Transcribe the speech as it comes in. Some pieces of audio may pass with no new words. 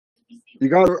You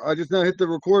got. I just now hit the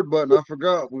record button. I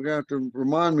forgot. We're gonna have to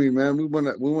remind me, man. We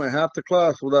went half the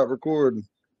class without recording.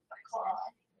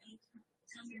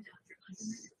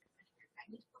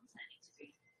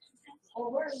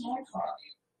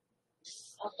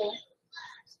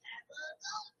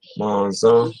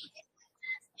 Monzo.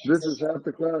 This is half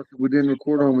the class we didn't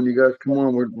record on when you guys come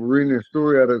on. We're reading a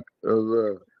story out of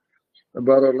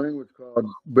about our language called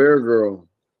Bear Girl.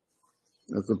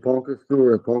 It's a Ponca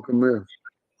story, a Ponca myth.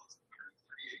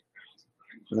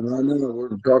 And I know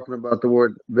we're talking about the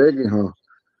word veggie, huh?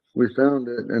 We found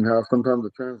it and how sometimes the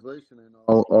translation ain't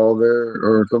all there,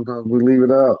 or sometimes we leave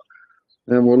it out.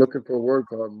 And we're looking for a word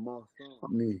called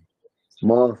Masani.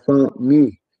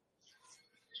 Masani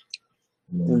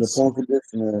in the Ponca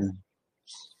dictionary.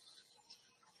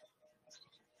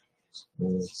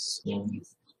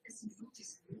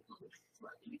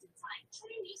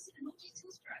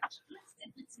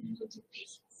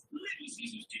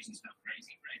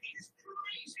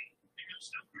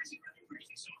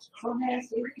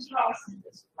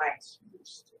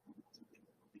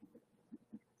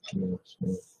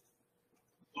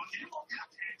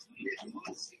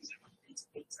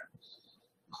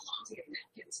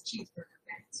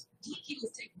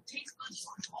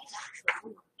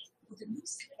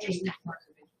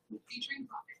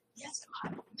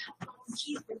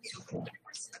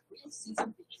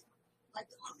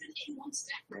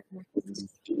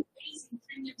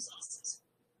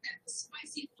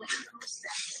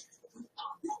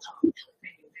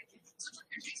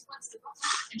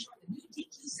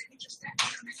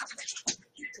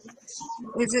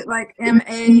 Is it like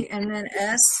M-A and then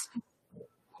S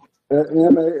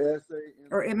M-A-S-A-N.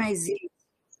 or M-A-Z?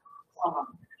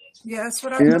 Yeah, that's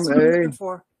what I'm looking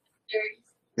for.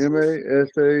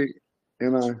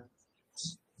 M-A-S-A-N-I.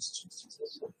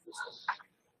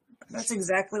 That's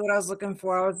exactly what I was looking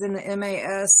for. I was in the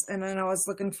M-A-S and then I was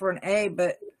looking for an A,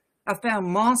 but I found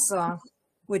Mansa,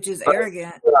 which is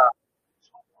arrogant.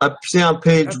 I see on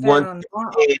page one.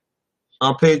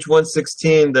 On page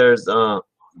 116, there's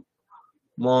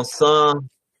Monsanti.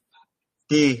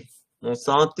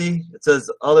 Monsanti. It says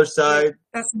other side.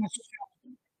 That's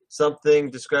Something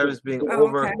described as being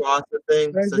over across the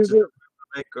thing, such as a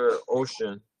lake or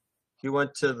ocean. He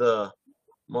went to the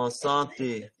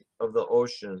Monsanti of the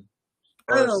ocean.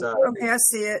 Oh, okay, I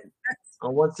see it.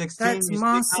 On 116, that's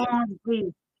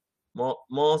Monsanti.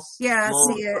 Yeah, I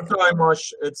see it. Sorry,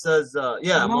 it says,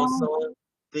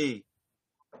 Monsanti.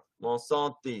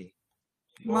 Monsanti.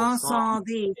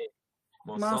 Monsanti.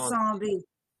 Monsanti.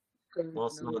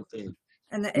 Monsanti.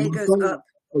 And the A goes up.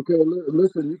 Okay,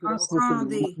 listen, you can also say,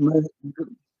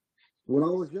 when I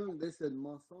was young, they said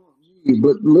Monsanti,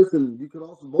 but listen, you could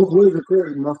also, both ways are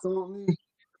correct. Monsanti,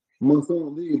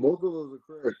 both of those are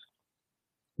correct.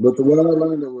 But the way I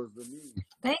learned it was the me.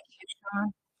 Thank you,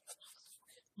 Sean.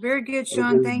 Very good,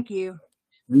 Sean. Okay. Thank you.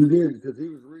 You did, because he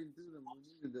was reading through them. We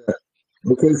needed that.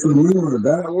 Okay, so remember,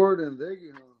 that word and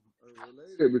veggie are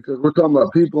related because we're talking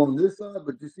about people on this side,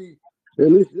 but you see,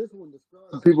 at least this one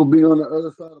describes people being on the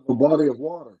other side of a body of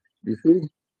water. You see?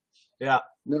 Yeah.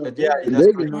 Now, But yeah,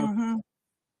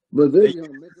 but they down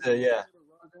in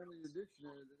your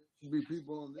dictionary that it should be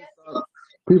people on this side,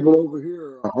 people over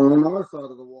here on our side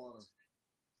of the water.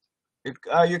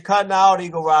 You're cutting out,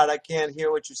 Eagle Rod. I can't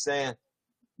hear what you're saying.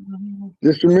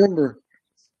 Just remember,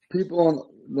 people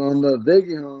on the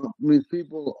Veggie means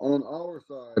people on our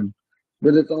side,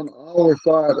 but it's on our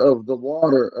side of the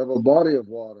water, of a body of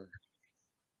water.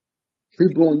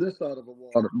 People on this side of a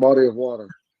body of water.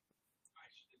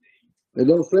 They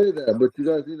don't say that, but you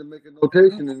guys need to make a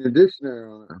notation in your dictionary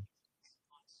on it.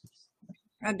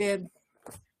 I did.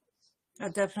 I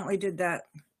definitely did that.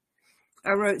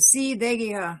 I wrote "Si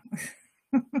Degiha."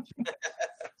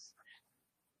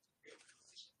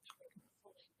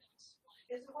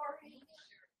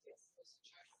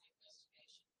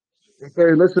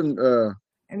 Okay, listen.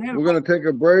 We're gonna take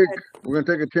a break. We're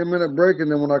gonna take a 10-minute break, and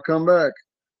then when I come back,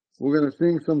 we're gonna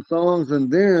sing some songs,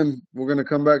 and then we're gonna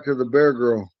come back to the Bear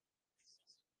Girl.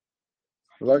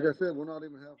 Like I said, we're not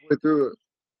even halfway through it.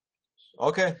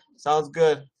 Okay, sounds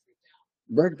good.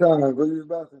 Break time. Go use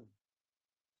the bathroom.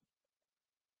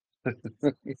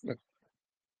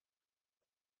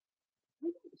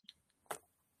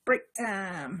 Break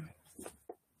time.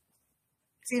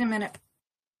 See you in a minute.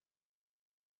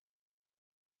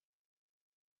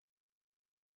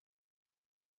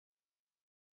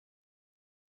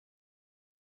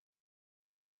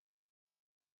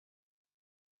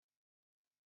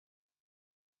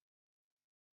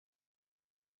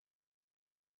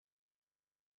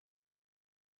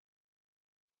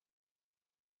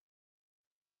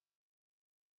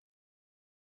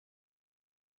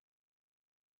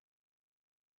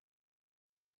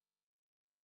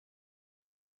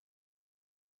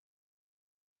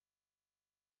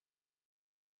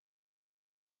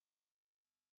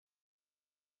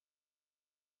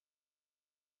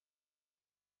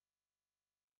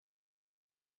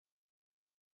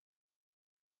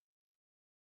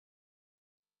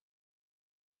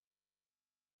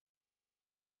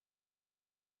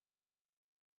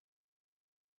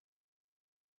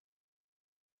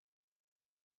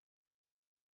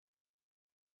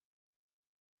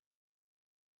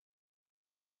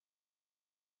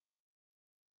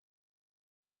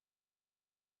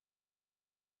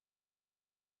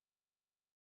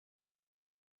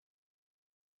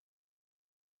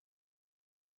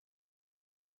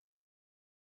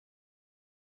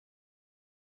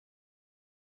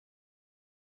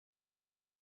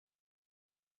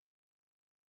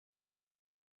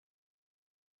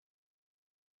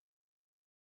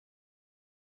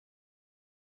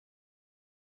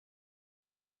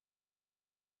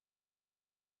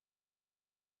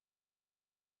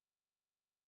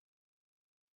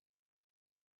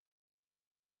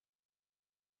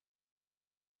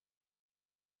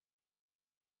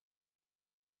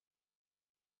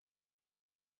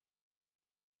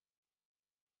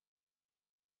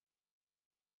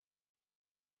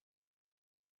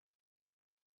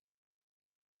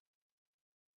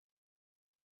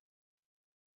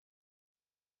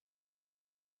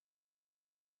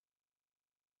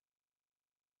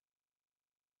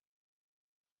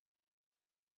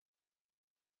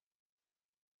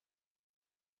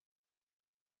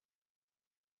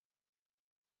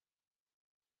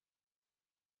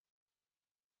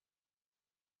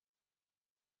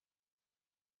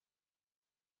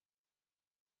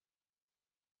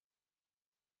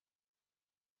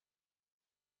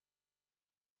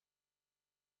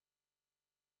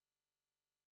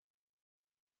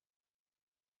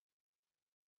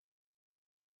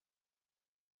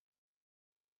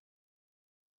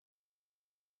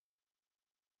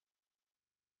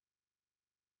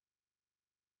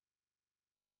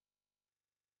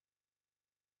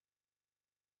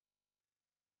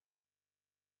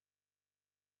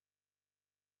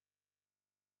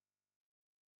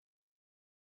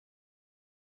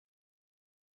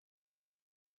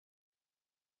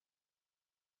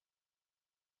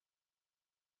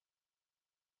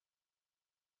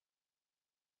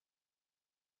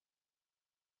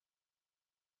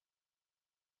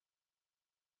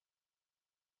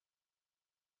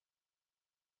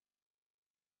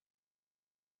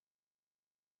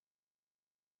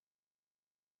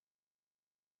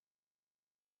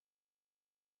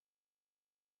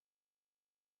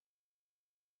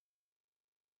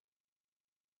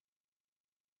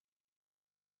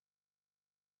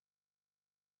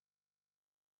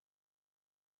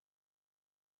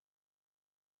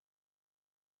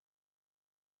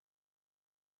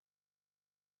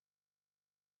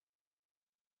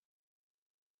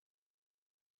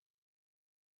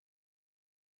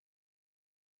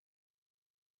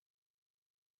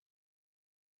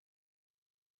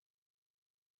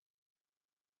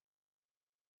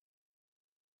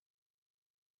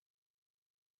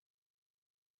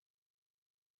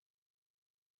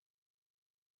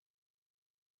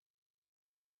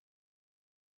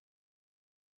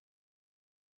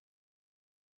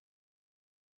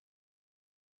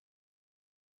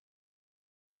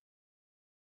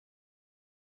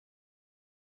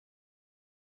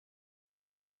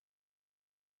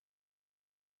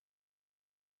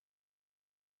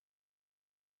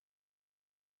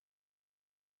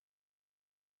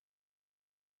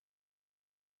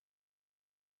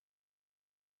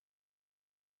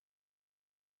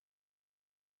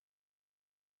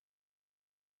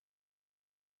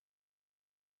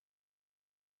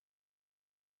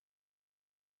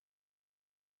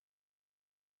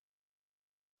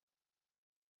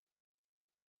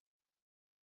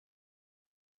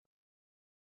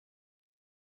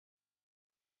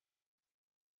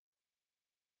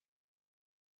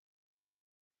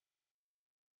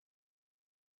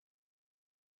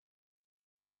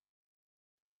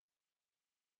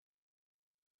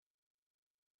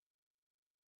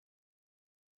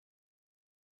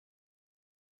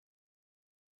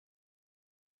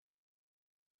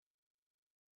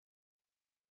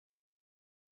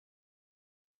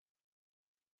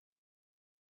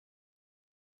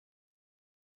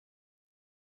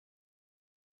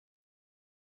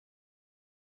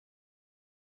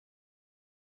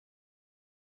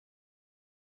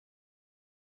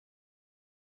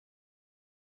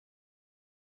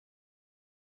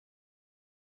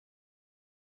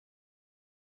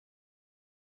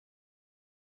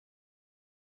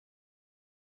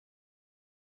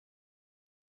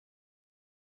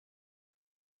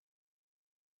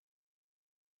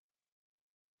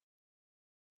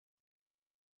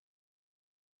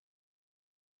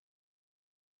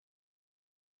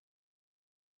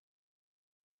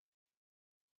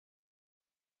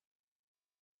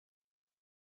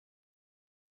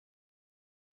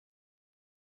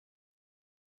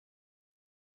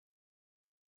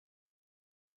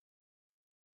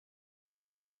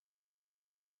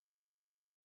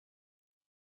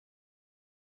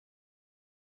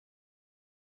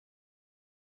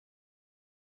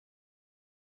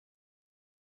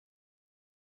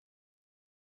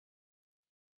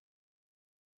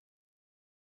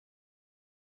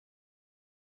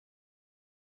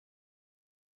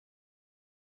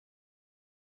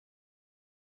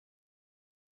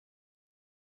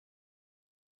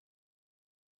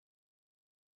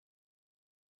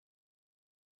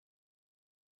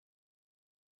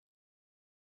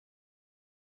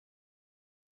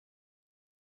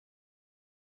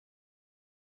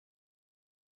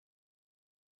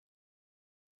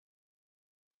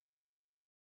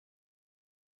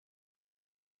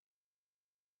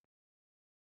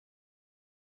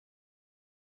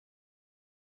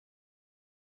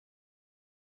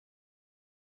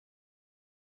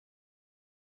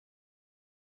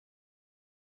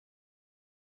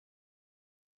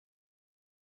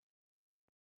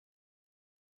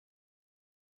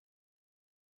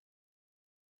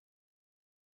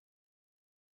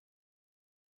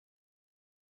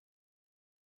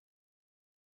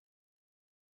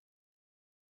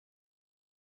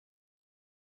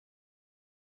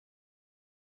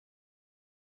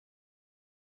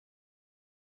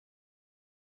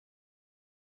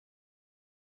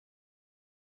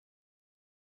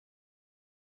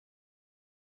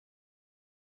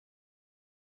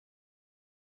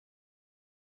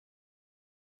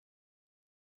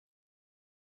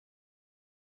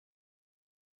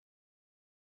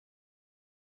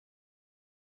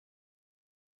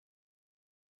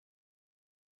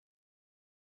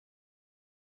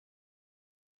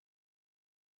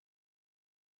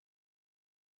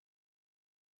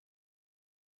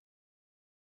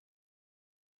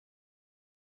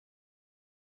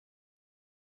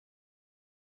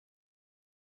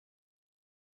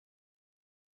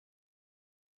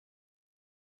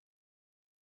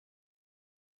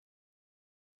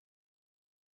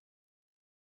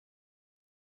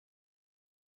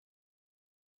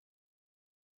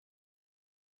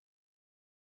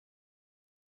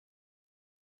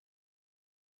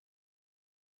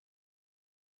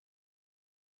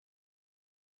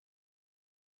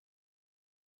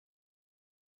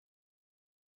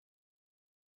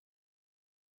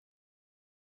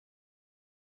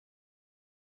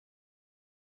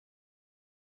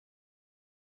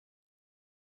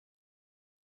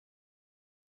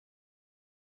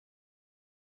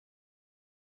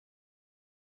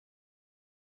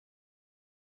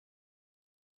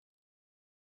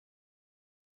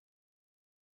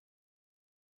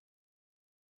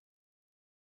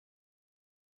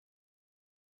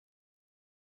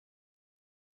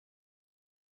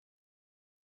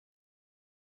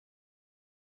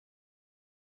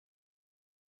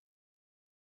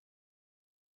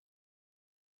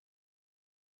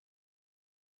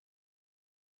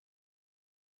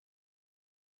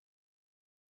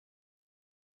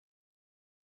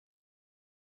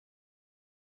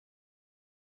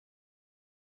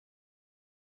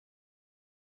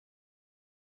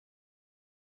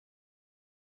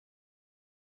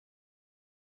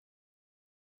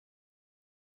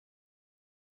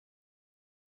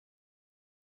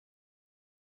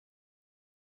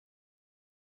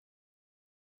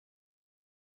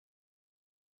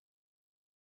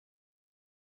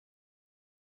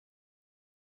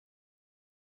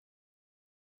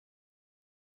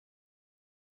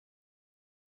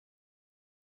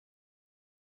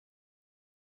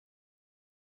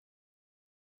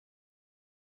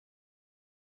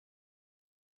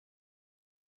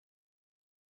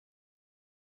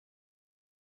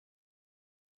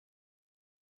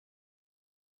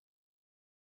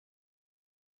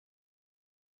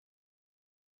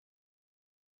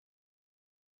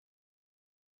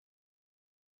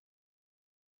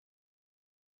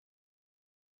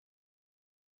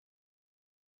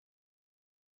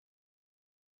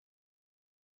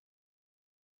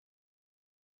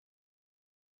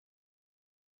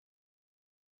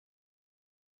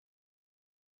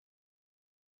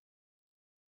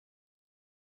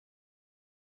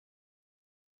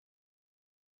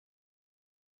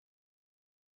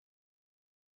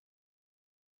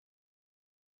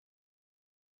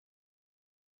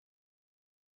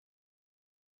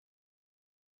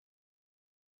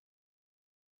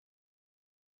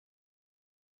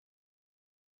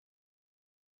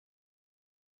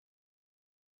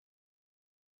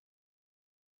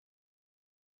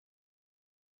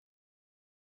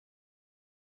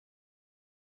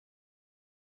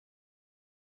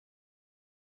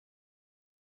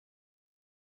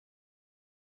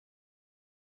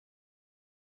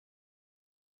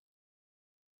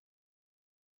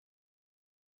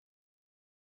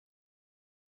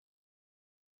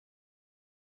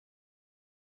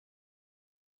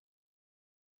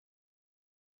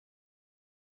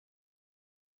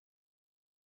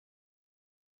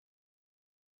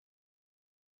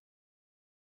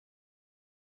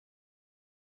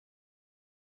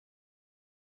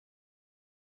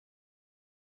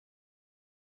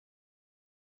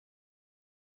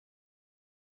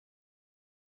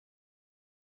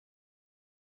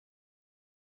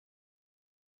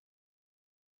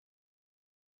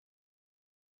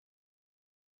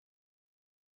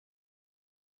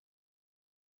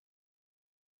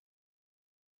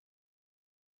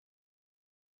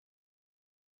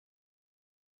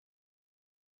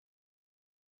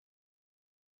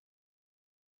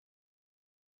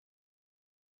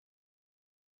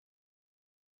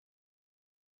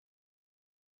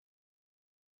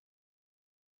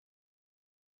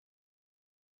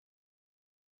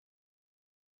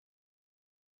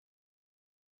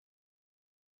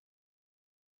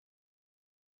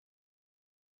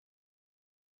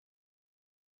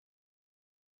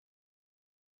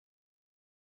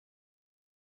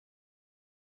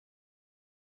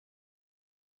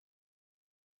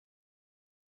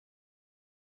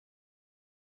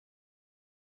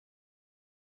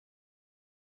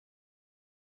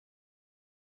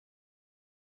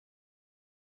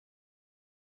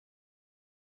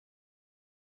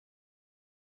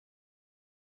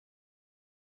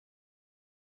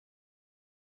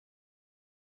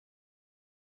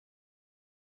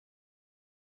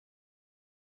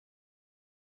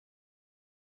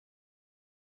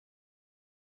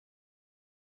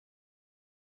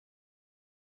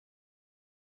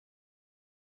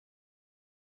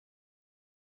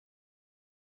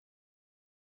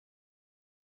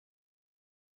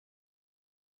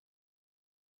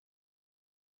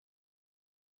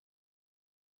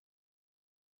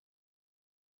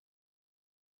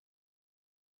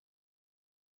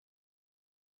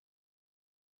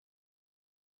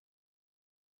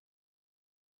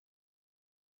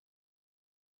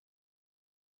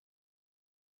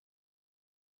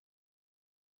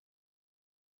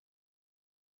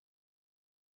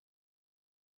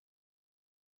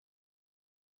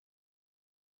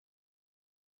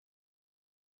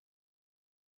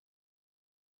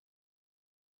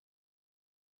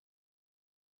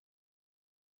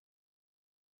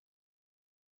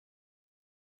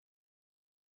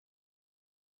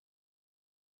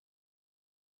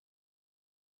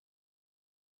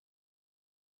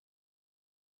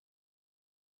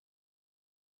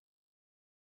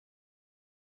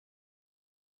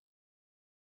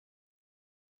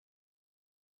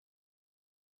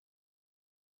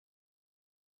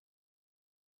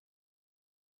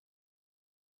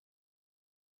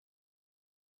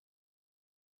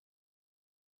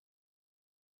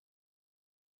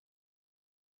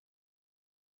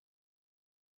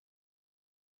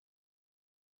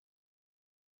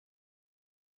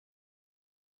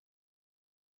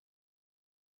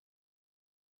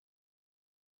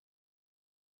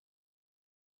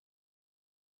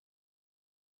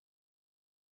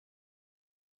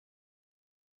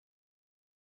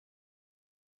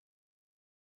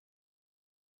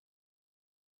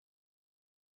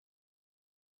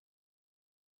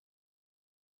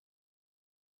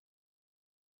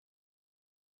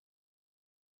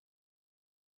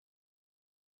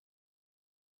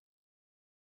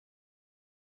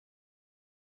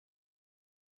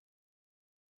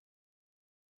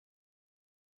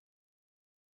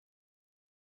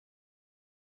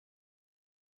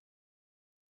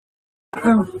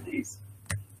 Oh.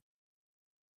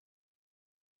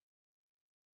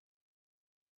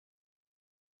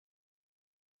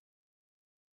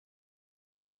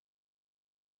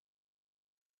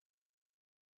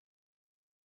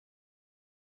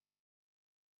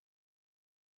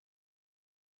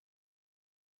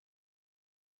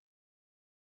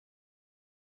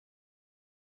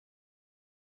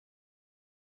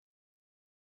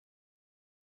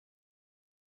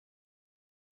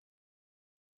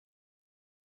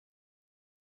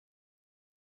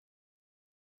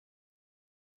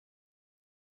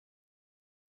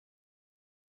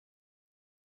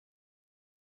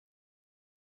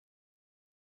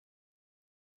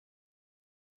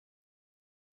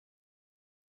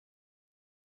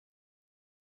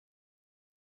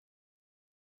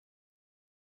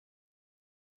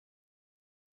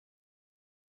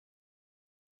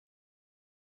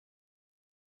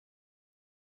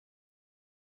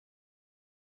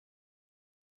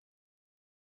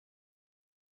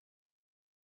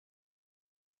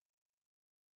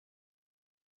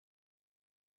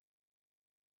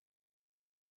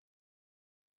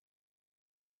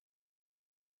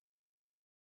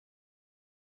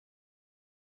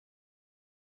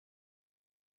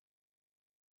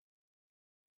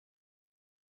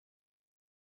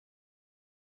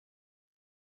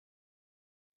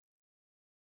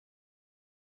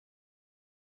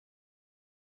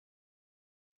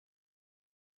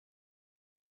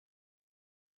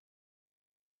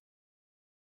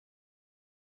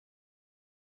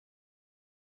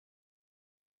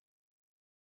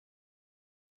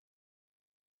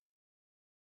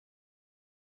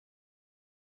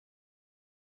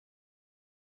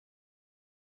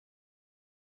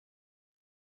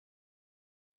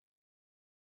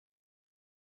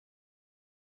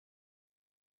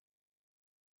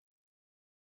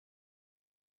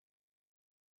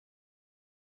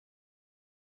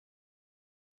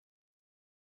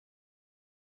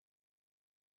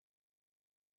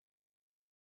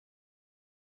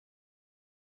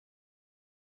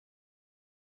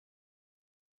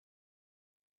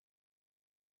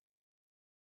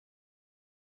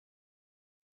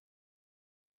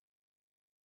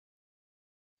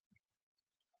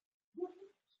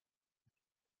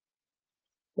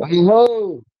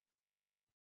 Hello.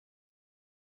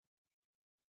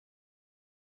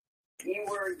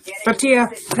 But yeah,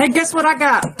 hey, guess what I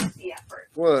got?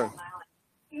 What?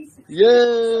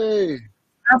 Yay!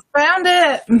 I found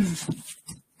it.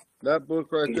 That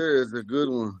book right there is a good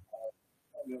one.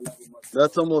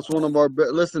 That's almost one of our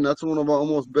best. Listen, that's one of our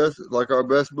almost best, like our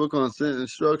best book on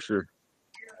sentence structure.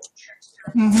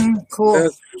 Cool.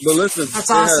 But listen, That's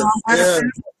awesome.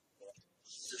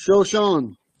 Show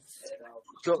Sean.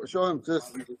 Show him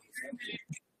just.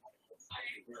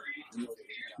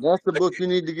 That's the book you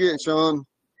need to get, Sean.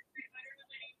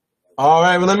 All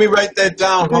right, well, let me write that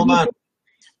down. Hold on.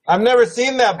 I've never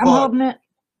seen that book. I'm holding it.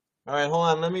 All right, hold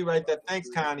on. Let me write that. Thanks,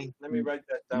 Connie. Let me write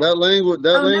that down. That language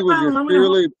is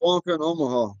purely Ponca and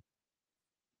Omaha.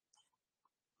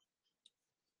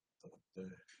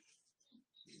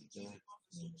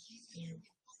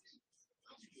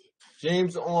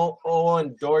 James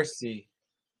Owen Dorsey.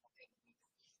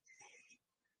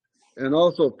 And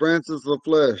also Francis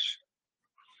LaFleche.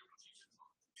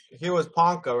 He was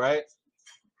Ponca, right?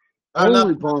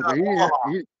 Only Ponca.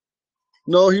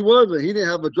 No, he wasn't. He didn't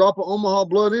have a drop of Omaha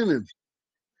blood in him.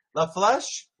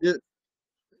 LaFleche?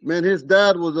 Man, his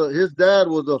dad was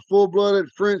a full-blooded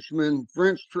Frenchman,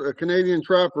 Canadian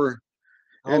trapper,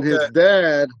 and his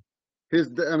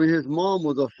mom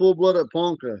was a full-blooded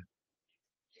Ponca.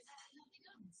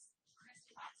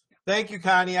 Thank you,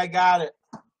 Connie. I got it.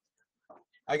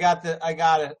 I got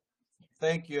it.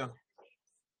 Thank you.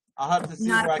 I'll have to see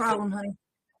honey.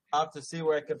 I'll have to see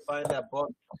where I can find that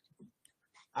book.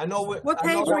 I know what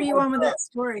page were you on with that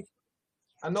story?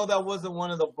 I know that wasn't one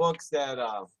of the books that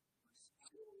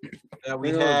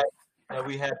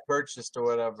we had purchased or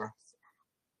whatever.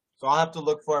 So I'll have to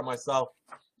look for it myself.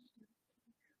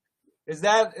 Is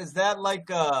that like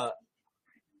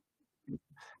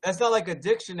that's not like a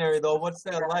dictionary though? What's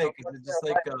that like? Is it just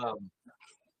like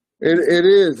It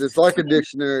is. It's like a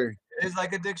dictionary. It is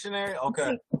like a dictionary?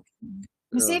 Okay.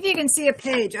 Let's see if you can see a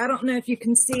page. I don't know if you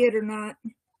can see it or not.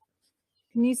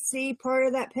 Can you see part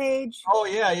of that page? Oh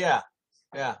yeah.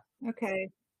 Okay.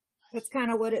 That's kind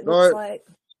of what it looks like.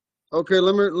 Okay,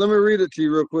 let me read it to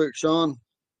you real quick, Sean.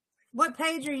 What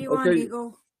page are you on,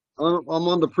 Eagle? I'm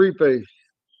on the pre-page.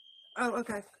 Oh,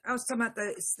 okay. I was talking about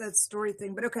that story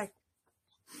thing, but okay.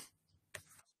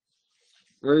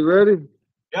 Are you ready?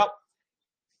 Yep.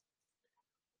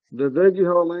 The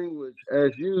Vegiha language,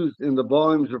 as used in the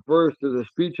volumes, refers to the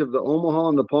speech of the Omaha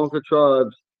and the Ponca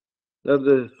tribes of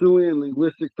the Siouan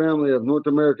linguistic family of North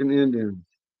American Indians.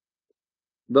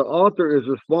 The author is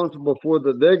responsible for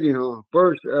the Vegiha,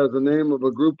 first as the name of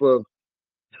a group of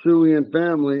Siouan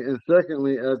family, and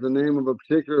secondly as the name of a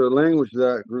particular language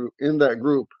in that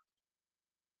group.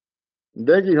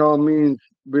 Vegiha means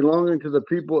belonging to the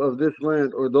people of this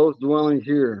land or those dwelling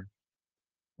here.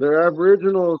 The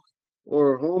Aboriginals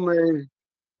or home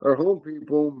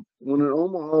people, when an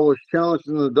Omaha was challenged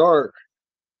in the dark,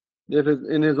 if it's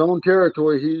in his own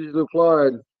territory, he usually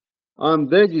replied, "I'm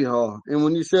Vegiha." And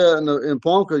when you say it in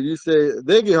Ponca, you say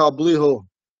Vegiha Bliho.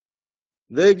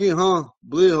 Vegiha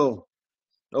Bliho.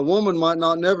 A woman might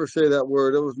not never say that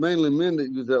word. It was mainly men that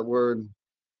used that word.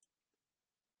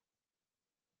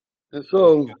 And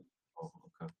so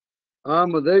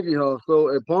I'm a Vegiha, so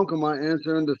a Ponca might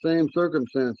answer in the same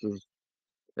circumstances.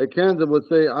 A Kansas would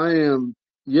say, "I am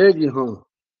Yegiha,"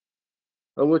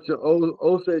 of which the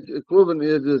Osage equivalent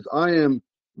is "I am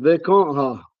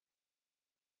Vekontha."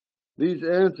 These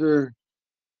answer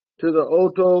to the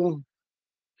Oto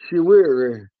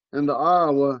Shiwiri and the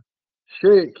Iowa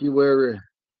Shekiwiri.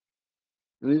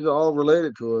 And these are all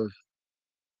related to us.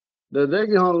 The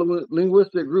Degihan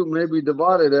linguistic group may be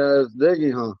divided as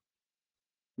Degihan.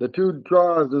 The two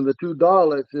tribes and the two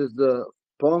dialects is the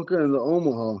Ponca and the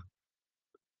Omaha.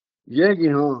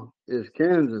 Yegihan is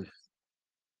Kansas,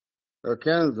 or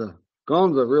Kansas,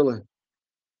 Gonza really.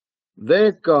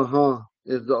 Vekaha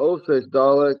is the Osage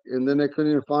dialect, and then they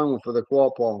couldn't even find one for the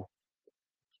Quapaw.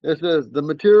 It says, the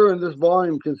material in this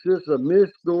volume consists of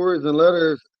myths, stories, and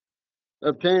letters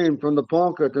obtained from the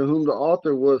Ponca, to whom the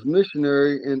author was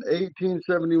missionary in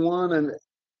 1871 and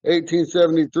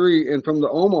 1873, and from the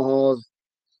Omahas,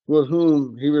 with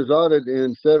whom he resided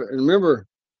in seven. And remember,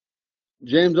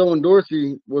 James Owen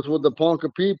Dorsey was with the Ponca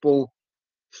people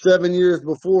 7 years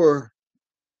before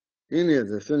any of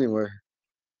this, anyway.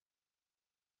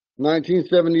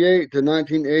 1978 to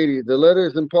 1980. The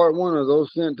letters in part one are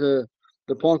those sent to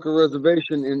the Ponca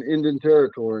Reservation in Indian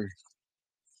Territory.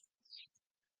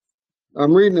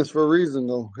 I'm reading this for a reason,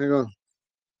 though. Hang on.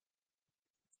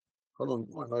 Hold on.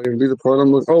 Might not even be the part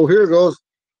I'm looking. Oh, here it goes.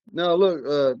 Now,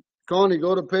 look, Connie,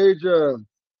 go to page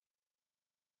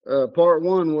part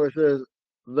one where it says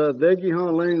The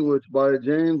Vegihan Language by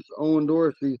James Owen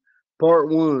Dorsey, part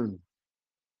one.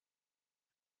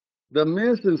 The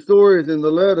myths and stories in the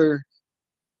letters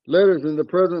in the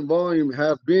present volume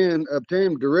have been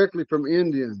obtained directly from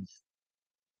Indians.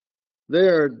 They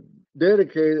are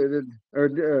dictated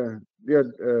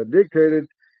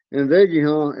in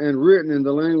Vegihan and written in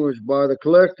the language by the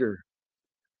collector.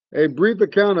 A brief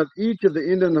account of each of the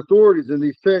Indian authorities in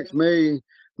these texts may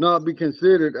not be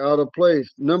considered out of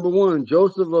place. Number one,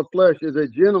 Joseph LaFleche is a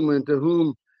gentleman to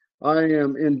whom I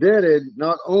am indebted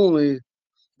not only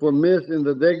for myths in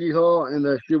the Vegiha and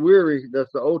the Shiwiri,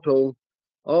 that's the Oto,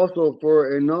 also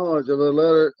for a knowledge of a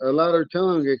latter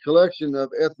tongue, a collection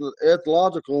of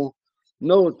ethnological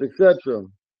notes, etc.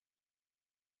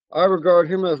 I regard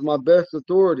him as my best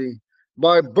authority.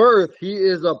 By birth, he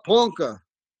is a Ponca.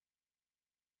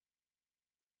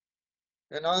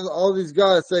 And all these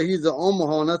guys say he's an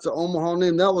Omaha, and that's an Omaha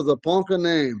name. That was a Ponca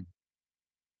name.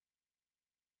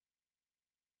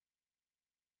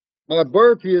 By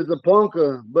birth, he is a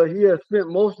Ponca, but he has spent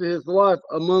most of his life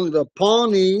among the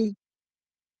Pawnee,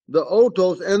 the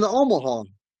Otos, and the Omaha.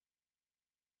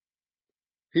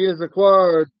 He has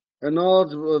acquired a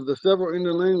knowledge of the several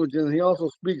Indian languages, and he also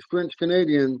speaks French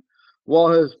Canadian,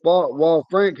 while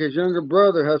Frank, his younger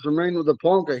brother, has remained with the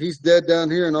Ponca. He's dead down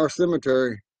here in our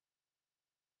cemetery.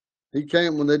 He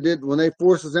came when they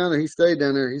forced us down there. He stayed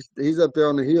down there. He's up there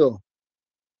on the hill.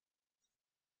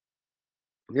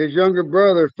 His younger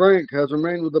brother Frank has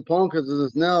remained with the Poncas and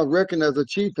is now reckoned as a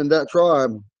chief in that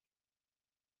tribe.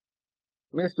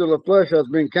 Mr. LaFleche has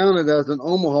been counted as an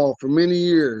Omaha for many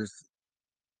years.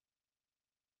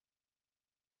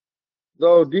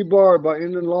 Though debarred by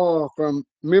Indian law from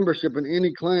membership in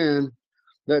any clan,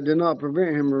 that did not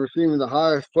prevent him from receiving the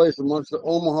highest place amongst the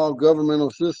Omaha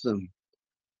governmental system.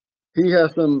 He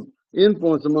has some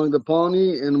influence among the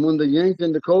Pawnee, and when the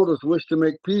Yankton Dakotas wished to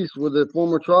make peace with the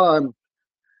former tribe,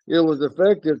 it was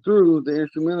effected through the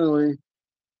instrumentality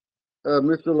of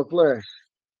Mr. LaFleche.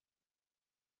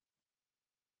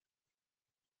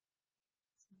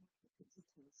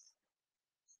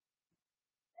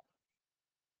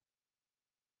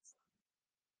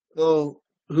 So,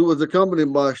 who was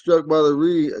accompanied by Struck by the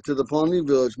Ree to the Pawnee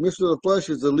village. Mr. LaFleche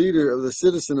is the leader of the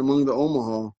citizen among the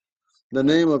Omaha. The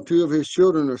name of two of his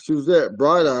children are Suzette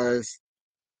Bright Eyes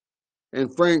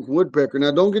and Frank Woodpecker.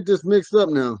 Now, don't get this mixed up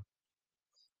now.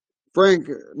 Frank,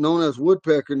 known as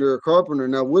Woodpecker or Carpenter.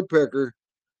 Now Woodpecker,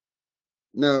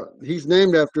 now he's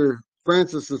named after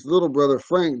Francis's little brother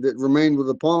Frank that remained with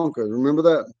the Ponca. Remember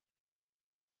that?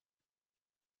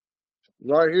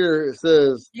 Right here it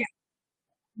says, Yeah.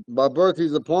 by birth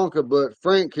he's a Ponca, but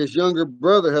Frank, his younger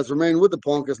brother, has remained with the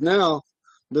Poncas. Now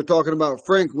they're talking about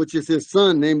Frank, which is his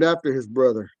son, named after his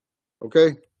brother.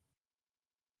 Okay?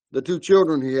 The two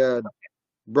children he had,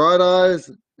 Bright Eyes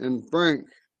and Frank,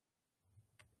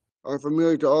 are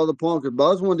familiar to all the Poncas. But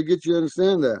I just wanted to get you to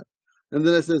understand that. And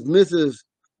then it says Mrs.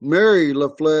 Mary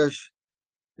LaFleche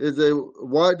is a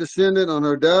white descendant on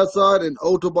her dad's side and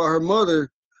Otto by her mother.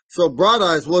 So Bright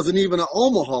Eyes wasn't even an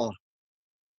Omaha.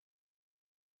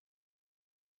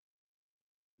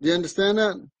 Do you understand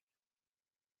that?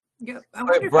 Yep. I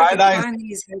wonder if I Bright could Eyes. find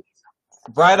these.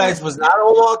 Bright Eyes was not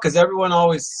Omaha because everyone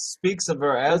always speaks of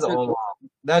her as Omaha.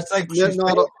 That's like Yeah, she's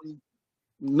famous.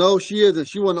 no, she isn't.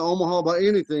 She wasn't Omaha by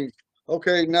anything.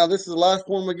 Okay, now this is the last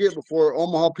one we get before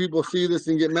Omaha people see this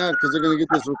and get mad because they're going to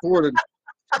get this recorded.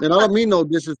 And I don't mean no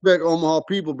disrespect, Omaha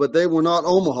people, but they were not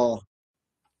Omaha.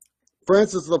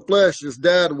 Francis LaFleche, his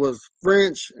dad was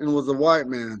French and was a white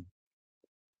man.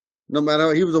 No matter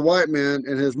how, he was a white man,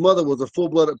 and his mother was a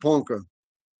full-blooded Ponca.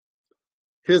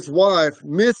 His wife,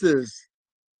 Mrs.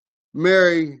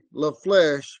 Mary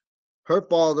LaFleche, her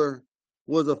father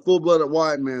was a full-blooded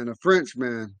white man, a French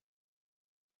man.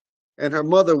 And her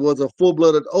mother was a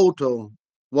full-blooded Oto,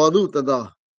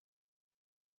 Walutada.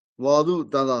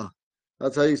 Walutada.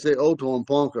 That's how you say Oto in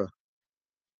Ponca.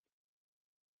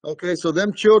 Okay, so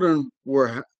them children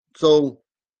were, so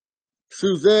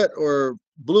Suzette or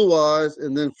Blue Eyes,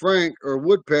 and then Frank or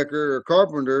Woodpecker or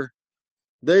Carpenter,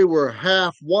 they were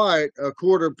half white, a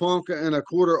quarter Ponca and a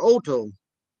quarter Oto.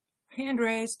 Hand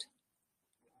raised.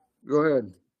 Go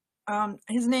ahead.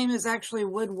 His name is actually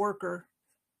Woodworker,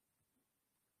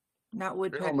 not It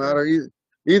Woodpecker. don't matter.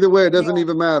 Either way, it doesn't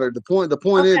even matter. The point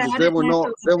Okay, is they were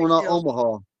not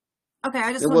Omaha. Okay,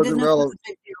 I just It wanted to wasn't know. relevant.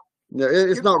 Yeah,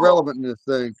 it's You're not cool. relevant in this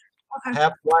thing. Okay.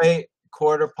 half white,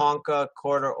 quarter Ponca,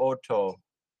 quarter Oto.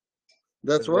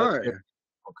 That's right. Okay.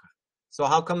 So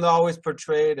how come they always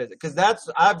portrayed it? Because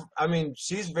I mean,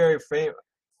 she's very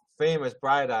famous.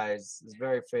 Bright Eyes is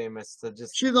very famous. So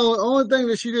just She's the only thing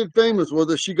that she did famous was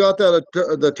that she got that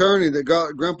the attorney that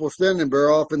got Grandpa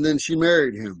Standenberg off, and then she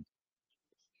married him.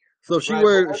 So she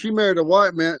married a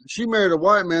white man. She married a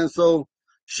white man. So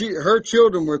her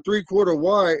children were 3/4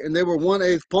 white, and they were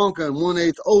 1/8 Ponca and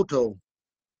 1/8 Oto,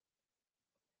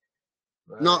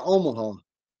 not Omaha.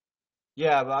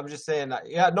 Yeah, but I'm just saying that.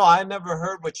 Yeah, no, I never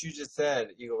heard what you just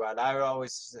said, Eagle Rod. I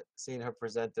always seen her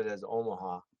presented as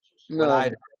Omaha. No, when I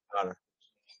heard about her.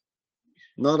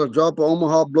 Not a drop of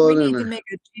Omaha blood We in need her. to make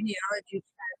a genealogy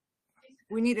chart.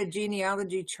 We need a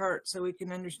genealogy chart so we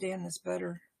can understand this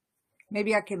better.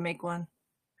 Maybe I can make one.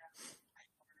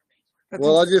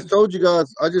 Well, I just told you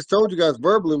guys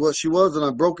verbally what she was, and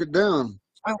I broke it down.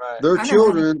 Oh, Right.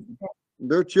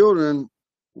 Their children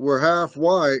were half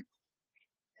white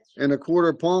and a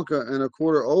quarter Ponca and a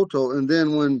quarter Oto. And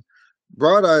then when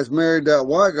Bright Eyes married that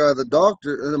white guy,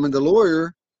 the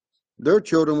lawyer, their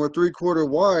children were 3/4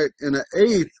 white and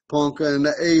 1/8 Ponca and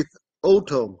 1/8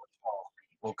 Oto.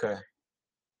 Okay.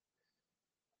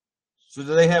 So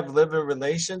do they have living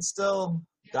relations still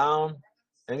down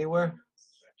anywhere?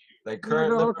 Like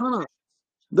currently?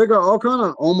 They got all kind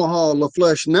of Omaha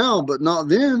LaFleche now, but not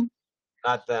then.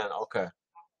 Not then. Okay.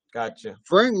 Gotcha.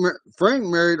 Frank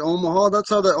married Omaha. That's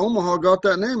how that Omaha got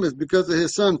that name, is because of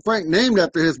his son Frank, named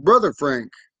after his brother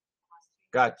Frank.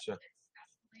 Gotcha.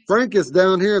 Frank is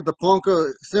down here at the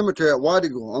Ponca Cemetery at White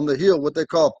Eagle on the hill, what they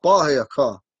call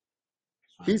Paheaka.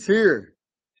 He's here.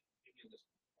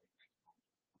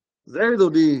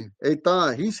 Zerdodi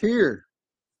Etai, he's here.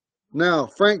 Now,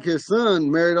 Frank, his son,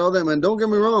 married all them. And don't get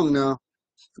me wrong now,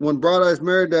 when Bright Eyes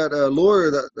married that lawyer,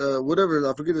 that whatever,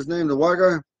 I forget his name, the white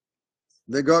guy,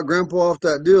 they got Grandpa off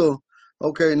that deal.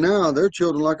 Okay, now their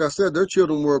children, like I said, their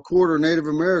children were 1/4 Native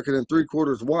American and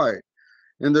 3/4 white.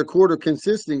 And their quarter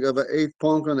consisting of 1/8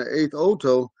 Ponca and 1/8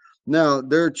 Oto. Now,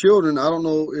 their children, I don't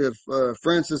know if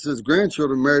Francis's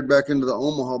grandchildren married back into the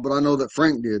Omaha, but I know that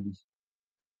Frank did.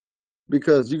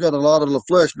 Because you got a lot of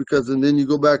LaFleche, and then you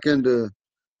go back into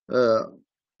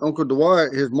Uncle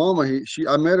Dwight, his mama,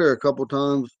 I met her a couple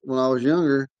times when I was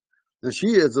younger, and she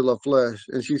is a LaFleche,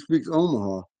 and she speaks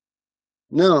Omaha.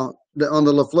 Now, on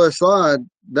the LaFleche side,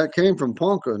 that came from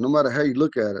Ponca, no matter how you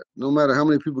look at it. No matter how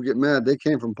many people get mad, they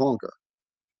came from Ponca.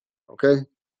 Okay?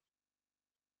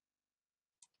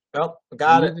 Yep,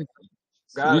 got it.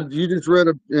 You just read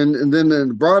it, and then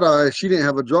in Bright Eyes, she didn't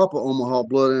have a drop of Omaha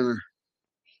blood in her.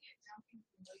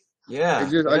 Yeah.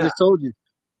 I just told you.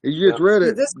 You just Yeah. read Yeah,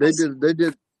 it. this They was did.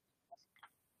 good.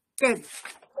 I was going to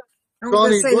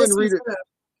Connie, say go ahead and read it.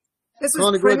 this was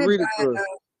Connie, go ahead and printed read it by to us.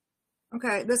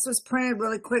 okay, this was printed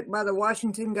really quick by the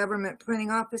Washington Government Printing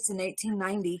Office in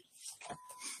 1890.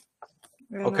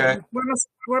 And Okay.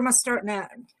 where am I starting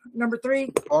at? Number 3?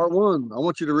 Part 1. I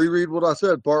want you to reread what I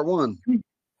said. Part 1.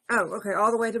 Oh, okay, all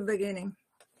the way to the beginning.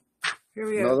 Here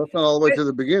we No, go. that's not all the way to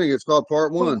the beginning. It's called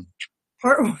Part 1.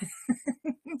 Part 1.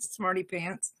 Smarty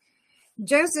pants.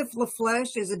 Joseph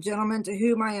LaFlèche is a gentleman to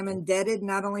whom I am indebted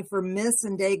not only for Miss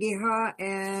and Dagiha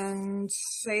and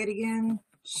say it again,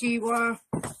 Shiwari,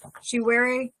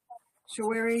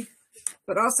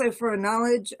 but also for a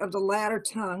knowledge of the latter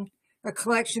tongue, a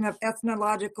collection of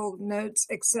ethnological notes,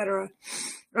 etc.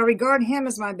 I regard him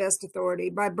as my best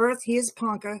authority. By birth, he is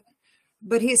Ponca,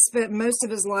 but he has spent most of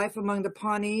his life among the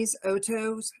Pawnees,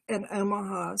 Otos, and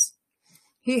Omahas.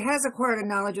 He has acquired a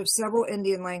knowledge of several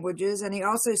Indian languages, and he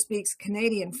also speaks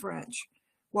Canadian French.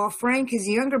 While Frank, his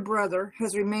younger brother,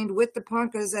 has remained with the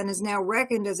Poncas and is now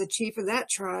reckoned as a chief of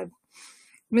that tribe,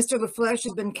 Mr. LaFlèche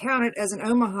has been counted as an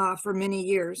Omaha for many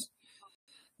years.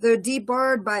 Though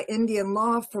debarred by Indian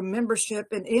law from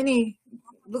membership in any,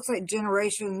 looks like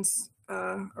generations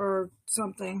or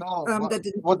something. No,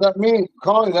 what that means,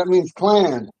 Connie, that means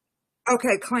clan.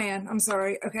 Okay, clan. I'm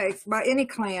sorry. Okay, by any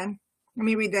clan. Let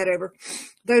me read that over.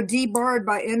 Though debarred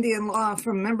by Indian law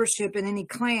from membership in any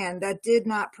clan, that did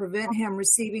not prevent him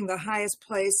receiving the highest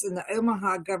place in the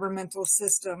Omaha governmental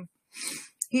system.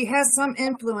 He has some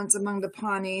influence among the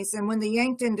Pawnees, and when the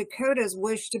Yankton Dakotas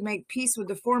wished to make peace with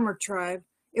the former tribe,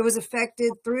 it was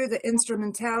effected through the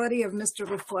instrumentality of Mr.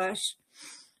 LaFlèche,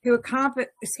 who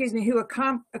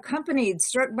accompanied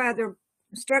struck by the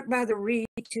reed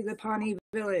to the Pawnee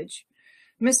village.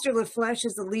 Mr. LaFlèche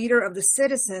is the leader of the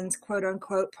citizens, quote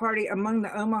unquote, party among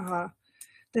the Omaha.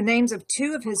 The names of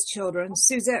 2 of his children,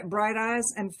 Suzette Bright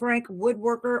Eyes and Frank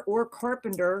Woodworker or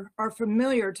Carpenter, are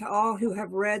familiar to all who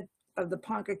have read of the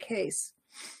Ponca case.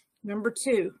 Number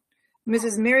 2,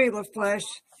 Mrs. Mary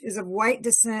LaFlèche is of white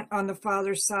descent on the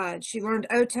father's side. She learned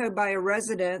Oto by a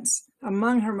residence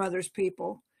among her mother's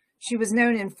people. She was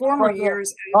known in former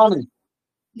years. Connie.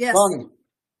 Yes. Connie.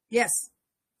 Yes.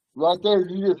 Right there,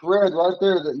 you just read right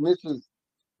there that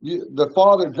the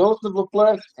father Joseph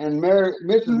LaFlèche and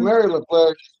Mrs. Mary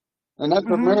LaFlèche, and that's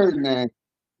her married name.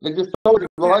 They just told you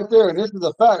right there, and this is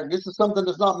a fact. This is something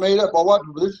that's not made up by white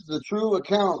people. This is a true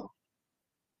account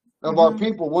of our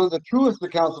people. One of the truest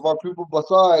accounts of our people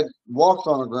beside walks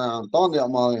on the ground.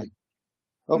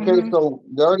 Okay, so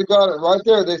they already got it right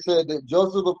there. They said that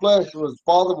Joseph LaFlèche's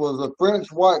father was a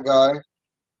French white guy.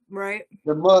 Right.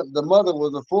 The mother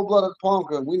was a full-blooded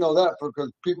Ponca. We know that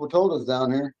because people told us down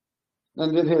here.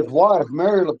 And then his wife,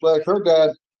 Mary LaFlèche, her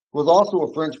dad was also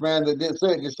a French man that didn't say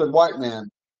it, just said white man.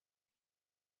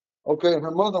 Okay,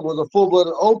 her mother was a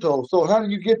full-blooded Oto. So how do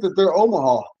you get that they're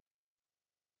Omaha?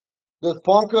 Does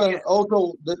Ponca and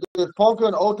Oto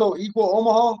equal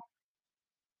Omaha?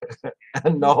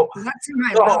 No. Not to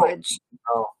my knowledge.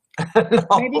 No.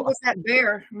 No. Maybe it was that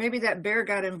bear. Maybe that bear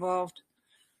got involved.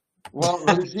 Well,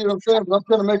 you see what I'm saying? But I'm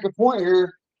trying to make a point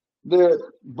here that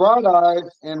Bright Eyes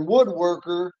and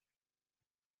Woodworker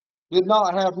did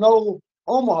not have no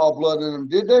Omaha blood in them,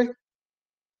 did they?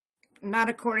 Not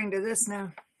according to this,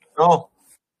 no. No.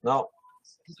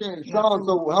 Okay, Sean,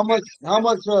 so how much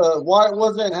white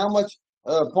was it and how much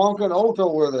Ponca and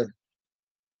Oto were there?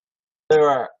 They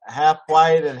were half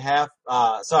white and half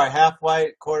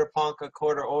white, quarter Ponca,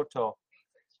 quarter Oto.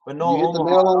 But no You hit Omaha the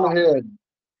nail on the head.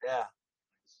 Yeah.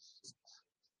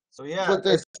 So yeah. But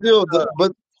they're still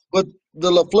but the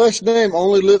LaFlèche name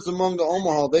only lives among the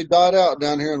Omaha. They died out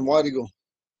down here in White Eagle.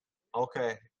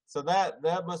 Okay. So that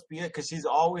must be it, because she's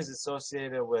always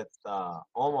associated with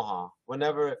Omaha.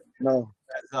 Whenever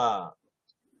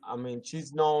I mean,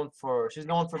 she's known for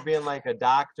being like a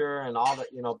doctor and all that,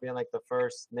 being like the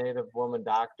first Native woman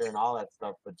doctor and all that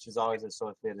stuff. But she's always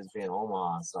associated as being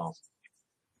Omaha. So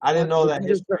I didn't know that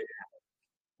history.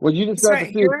 Well, you just got to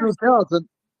see the true counts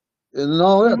and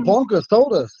all that. Ponca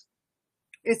told us.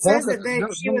 It says that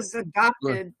she was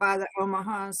adopted by the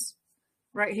Omahas.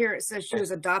 Right here, it says she was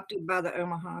adopted by the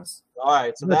Omahas. All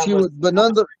right, so I'm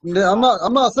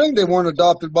not saying they weren't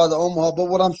adopted by the Omaha, but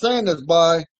what I'm saying is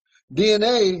by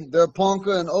DNA, they're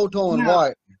Ponca and Oto and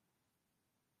white.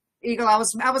 Eagle, I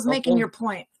was making your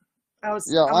point. I know,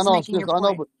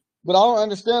 but I don't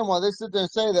understand why they sit there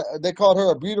and say that they called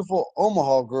her a beautiful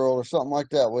Omaha girl or something like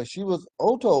that. Well, she was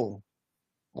Oto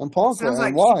and Ponca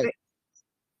and white.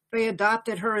 They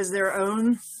adopted her as their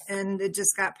own, and it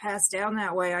just got passed down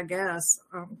that way, I guess.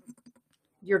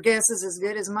 Your guess is as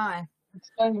good as mine.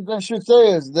 thing that should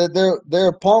say is that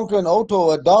they're Ponca and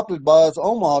Oto adopted by us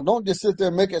Omaha. Don't just sit there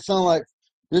and make it sound like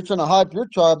you're trying to hype your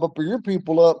tribe up or your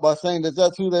people up by saying that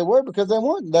that's who they were, because they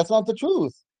weren't. That's not the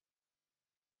truth.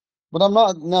 But I'm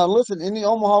not now. Listen, any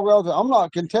Omaha relative, I'm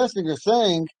not contesting or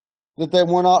saying that they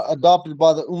were not adopted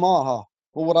by the Omaha.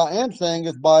 But what I am saying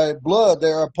is by blood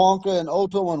they are Ponca and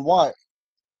Oto and White,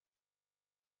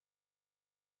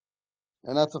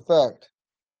 and that's a fact.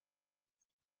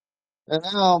 And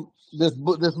now this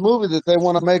movie that they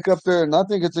want to make up there, and I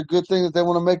think it's a good thing that they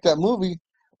want to make that movie.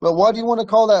 But why do you want to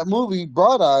call that movie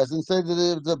Bright Eyes and say that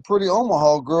it was a pretty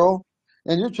Omaha girl?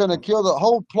 And you're trying to kill the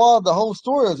whole plot. The whole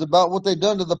story is about what they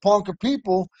done to the Ponca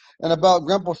people and about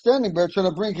Grandpa Standing Bear trying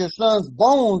to bring his son's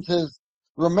bones, his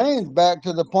remains, back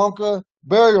to the Ponca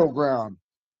burial ground.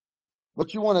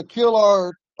 But you want to kill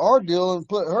our deal and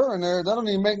put her in there? That don't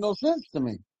even make no sense to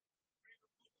me.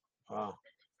 Wow.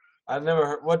 I never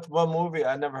heard what movie.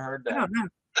 I never heard I that. don't know.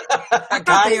 I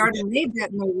thought they already made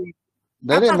that movie.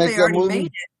 They I didn't thought make they that already movie. made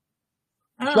it.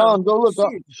 Oh, Sean, go look.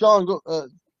 shoot. Sean, go.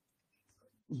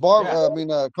 Yeah.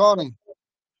 Connie.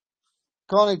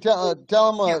 Connie, tell him.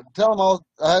 Yeah. Tell him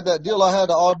I had that deal. I had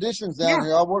the auditions down Yeah.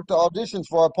 here. I worked the auditions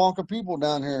for our Ponca people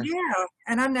down here. Yeah.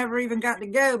 And I never even got to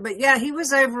go. But yeah, he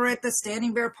was over at the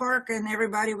Standing Bear Park and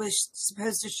everybody was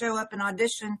supposed to show up and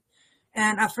audition.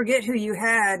 And I forget who you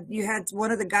had. You had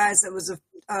one of the guys that was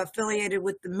affiliated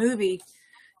with the movie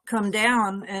come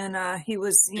down and he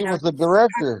was, He was the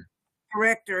director.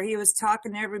 He was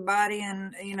talking to everybody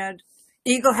and,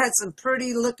 Eagle had some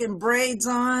pretty looking braids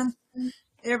on.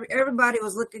 Everybody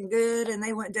was looking good and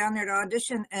they went down there to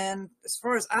audition. And as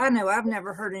far as I know, I've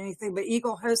never heard anything, but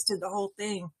Eagle hosted the whole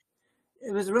thing.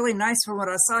 It was really nice from what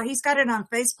I saw. He's got it on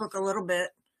Facebook a little bit.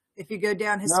 If you go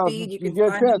down his Now, feed, you you can get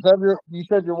a find chance. him. You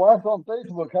said your wife's on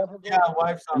Facebook. Have her go Yeah,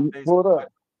 wife's on Facebook. pull it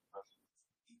up.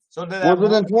 So did that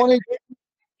Was it in movie? 20?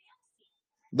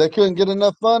 They couldn't get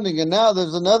enough funding, and now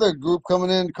there's another group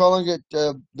coming in calling it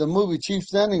the movie Chief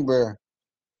Standing Bear.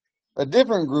 A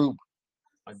different group.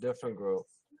 A different group.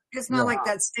 It's not Yeah. like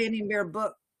that Standing Bear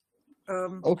book.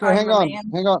 Okay, I'm hang a on,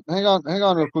 Man. hang on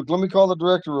real quick. Let me call the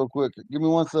director real quick. Give me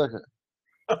 1 second.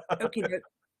 Okay,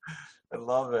 I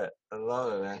love it. I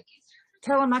love it, man.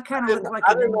 tell him I kind of look like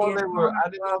I an didn't know Indian. I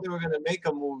didn't know they were gonna make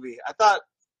a movie. I thought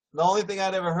the only thing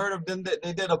I'd ever heard of them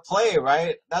they did a play,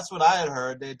 right? That's what I had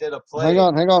heard. They did a play. Hang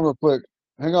on real quick.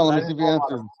 Hang on, But let I me see didn't if he know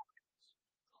about answers.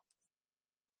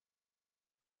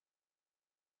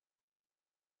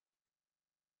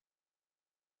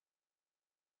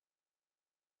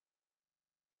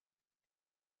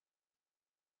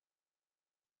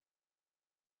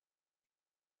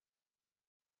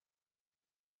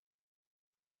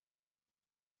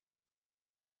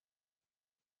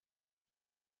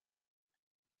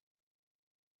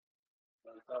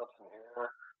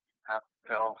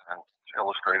 Films and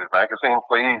Illustrated Magazine.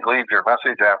 Please leave your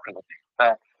message after the beep.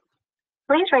 Thanks.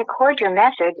 Please record your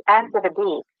message after the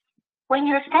beep. When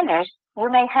you're finished, you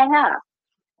may hang up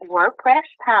or press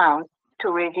pound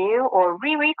to review or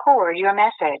re-record your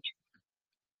message.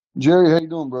 Jerry, how you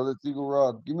doing, brother? It's Eagle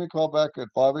Rod. Give me a call back at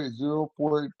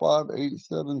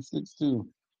 580-485-8762.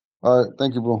 All right,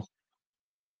 thank you, bro.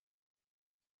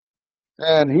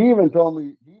 And he even told me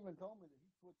that he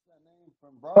switched that name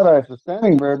from Bright Eyes to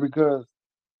Standing Bear because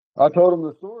I told him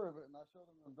the story of it, and I showed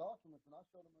him the documents, and I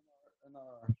showed him in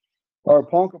our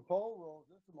Ponca pole rolls.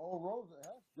 There's some old rolls that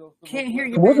have Joseph Can't hear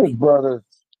you, with his baby. brothers.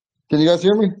 Can you guys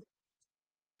hear me?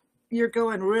 You're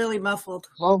going really muffled.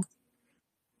 Hello?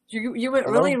 You went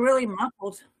Hello? really, really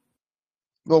muffled.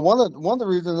 Well, one of the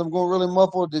reasons I'm going really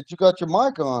muffled that you got your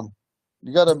mic on.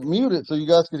 You got to mute it so you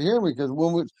guys can hear me, because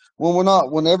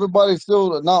when everybody's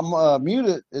still not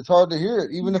muted, it's hard to hear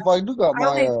it. Even if I do got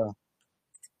my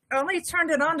I only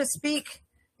turned it on to speak.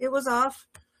 It was off.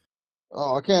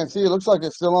 oh, I can't see. It looks like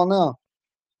it's still on now.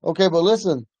 Okay, but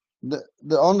listen,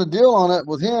 on the deal on it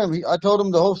with him, I told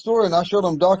him the whole story, and I showed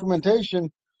him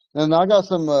documentation, and I got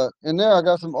some in there. I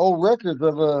got some old records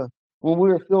of when we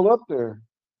were still up there,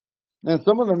 and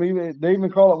some of them they even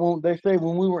call it when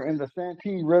we were in the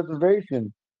Santee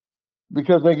Reservation,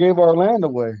 because they gave our land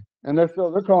away, and they're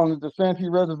calling it the Santee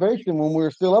Reservation when we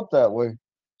were still up that way.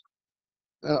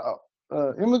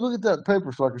 Let me look at that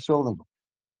paper so I can show them.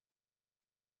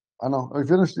 I know. I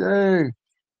finished. Yay.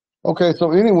 Okay,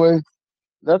 so anyway.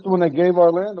 That's when they gave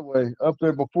our land away up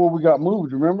there before we got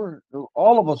moved. Remember,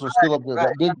 all of us are still up there.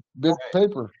 Right. That big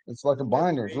paper. It's like a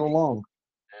binder. It's so long.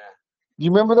 Yeah. Do you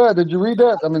remember that? Did you read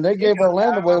that? I mean, they gave our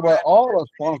land away by all us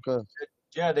Ponca.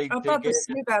 Yeah, I thought the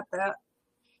Sue got that.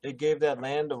 they gave that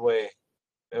land away.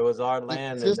 It was our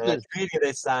land, and that Sisters. treaty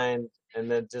they signed,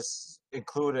 and then just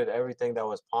included everything that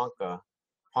was Ponca.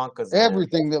 Ponca's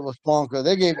everything that was Ponca.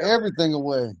 They gave everything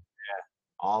away. Yeah,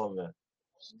 all of it.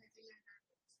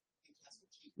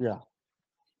 Yeah.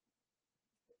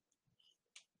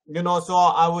 You know, so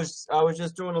I was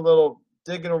just doing a little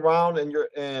digging around,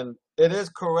 and it is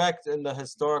correct in the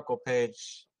historical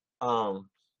page,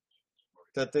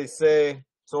 that they say.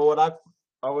 So what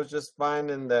I was just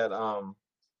finding that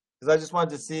because I just wanted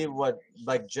to see what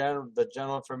like the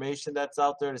general information that's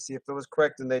out there to see if it was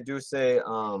correct, and they do say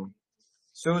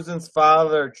Susan's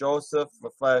father Joseph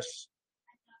Flesh,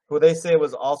 who they say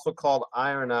was also called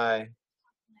Iron Eye,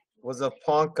 was of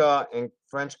Ponca and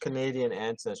French Canadian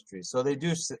ancestry. So they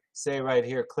do say right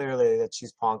here clearly that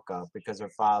she's Ponca because her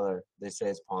father, they say,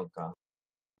 is Ponca.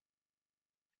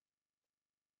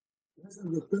 This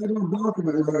is a federal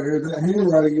document right here. That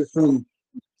handwriting is from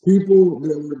people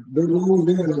that were they're long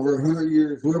dead over 100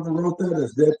 years. Whoever wrote that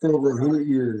is dead for over 100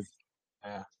 years.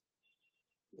 Yeah.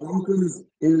 Ponca's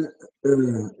in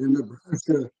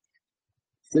Nebraska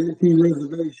Santee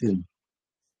Reservation.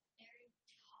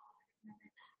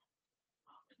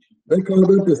 They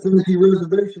called it the Santee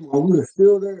Reservation while we were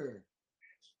still there.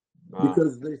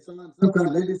 Because they signed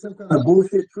they did some kind of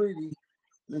bullshit treaty,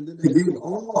 and then they gave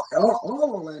all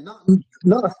our land,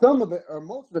 not some of it or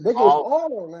most of it. They gave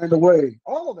all our land away,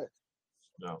 all of it.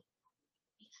 No.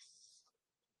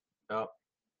 Yep.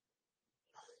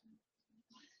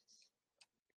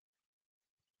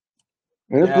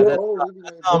 Yeah,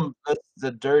 that's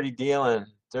the dirty dealing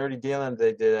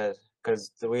they did, because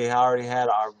we already had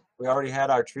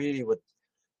our treaty with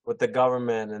the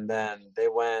government, and then they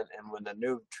went and with a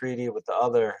new treaty with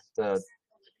the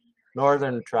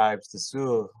northern tribes, the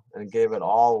Sioux, and gave it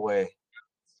all away.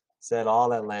 Said all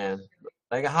that land.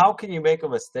 Like, how can you make a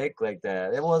mistake like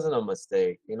that? It wasn't a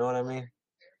mistake. You know what I mean?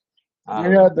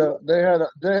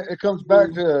 It comes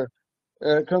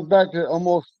back to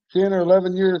almost 10 or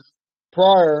 11 years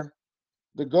prior.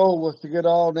 The goal was to get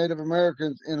all Native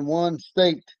Americans in one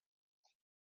state.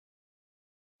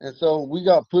 And so we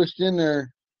got pushed in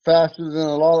there faster than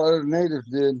a lot of other natives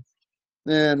did.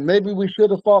 And maybe we should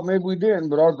have fought, maybe we didn't,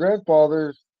 but our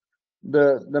grandfathers,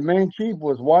 the main chief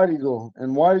was White Eagle,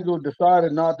 and White Eagle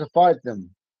decided not to fight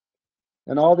them.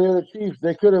 And all the other chiefs,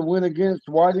 they could have went against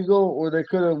White Eagle, or they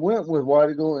could have went with White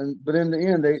Eagle, but in the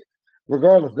end,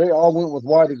 regardless, they all went with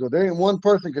White Eagle. There ain't one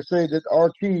person could say that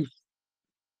our chiefs,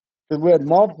 because we had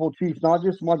multiple chiefs, not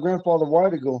just my grandfather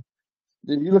White Eagle.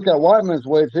 If you look at White Man's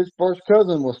Ways, his first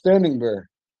cousin was Standing Bear.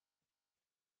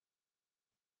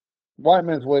 White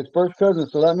Man's Ways, first cousin.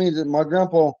 So that means that my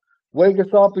grandpa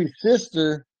Wagasopi's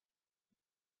sister,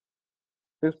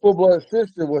 his full-blooded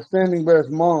sister, was Standing Bear's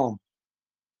mom.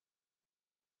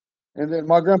 And then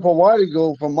my grandpa White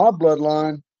Eagle from my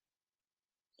bloodline,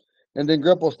 and then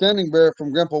Grandpa Standing Bear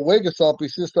from Grandpa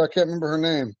Wagasopi's sister, I can't remember her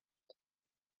name.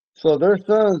 So their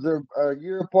sons are a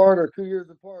year apart or 2 years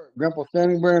apart. Grandpa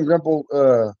Standing Bear and Grandpa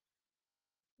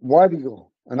White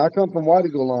Eagle. And I come from White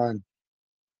Eagle line.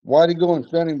 White Eagle and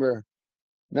Standing Bear.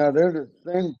 Now they're the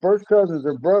same first cousins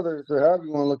or brothers, or however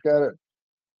you want to look at it.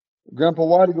 Grandpa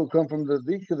White Eagle come from the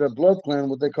blood clan,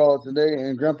 what they call it today,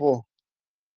 and Grandpa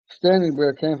Standing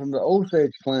Bear came from the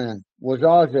Osage clan,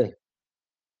 Wajaje.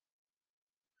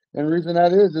 And the reason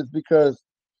that is because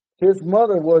his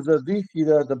mother was a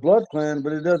Vishita, the blood clan,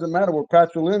 but it doesn't matter. We're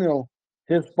patrilineal.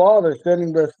 His father,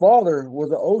 Standing Bear's father, was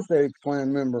an Osage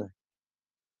clan member.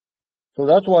 So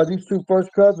that's why these two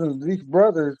first cousins, these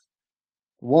brothers,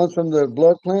 one's from the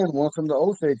blood clan, one's from the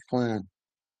Osage clan,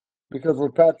 because we're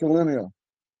patrilineal.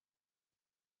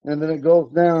 And then it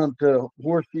goes down to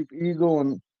Horse, Sheep, Eagle,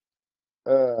 and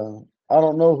I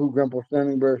don't know who Grandpa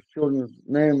Standing Bear's children's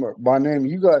name by name.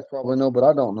 You guys probably know, but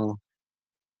I don't know.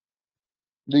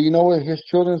 Do you know what his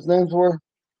children's names were?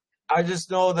 I just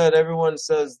know that everyone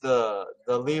says the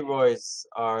Leroys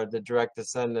are the direct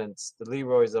descendants. The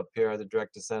Leroys up here are the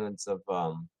direct descendants of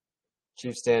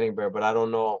Chief Standing Bear, but I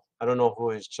don't know who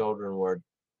his children were.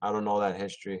 I don't know that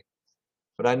history.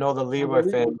 But I know the Leroy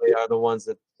family are the ones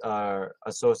that are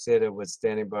associated with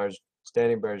Standing Bear's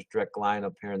direct line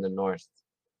up here in the north.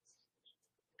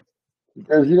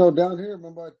 Because down here,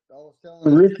 remember I was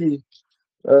telling Ricky,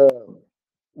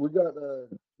 we got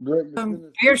direct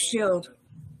descendants. Bear Shield.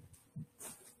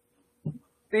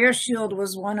 Bear Shield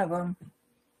was one of them,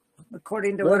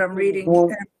 according to what I'm reading.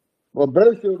 Well,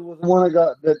 Bear Shield was the one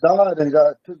that died and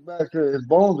got took back to his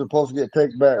bones are supposed to get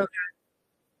taken back. Okay.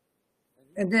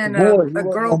 And then a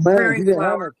girl, Prairie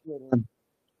Flower.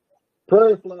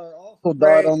 Prairie Flower also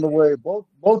died on the way.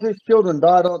 Both his children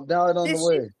died on the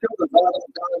way.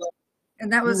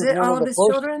 And that was it. All of his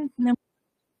children.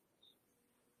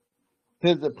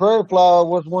 The Prairie Flower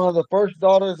was one of the first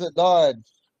daughters that died.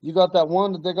 You got that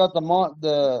one that they got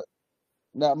that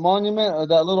monument or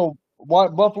that little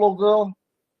white buffalo girl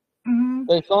Mm-hmm.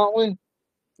 they saw we,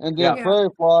 and then Yeah. Yeah.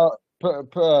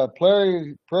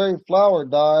 Prairie Flower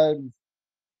died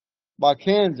by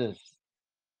Kansas,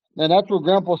 and that's where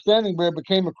Grandpa Standing Bear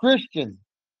became a Christian.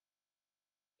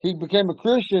 He became a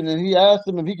Christian, and he asked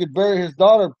him if he could bury his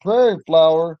daughter Prairie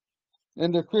Flower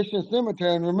in the Christian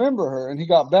cemetery and remember her, and he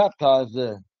got baptized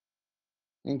there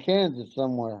in Kansas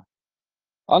somewhere.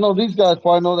 I know these guys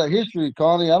probably know that history,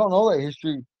 Connie. I don't know that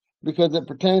history because it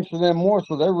pertains to them more,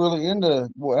 so they're really into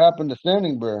what happened to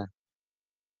Standing Bear.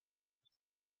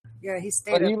 Yeah, he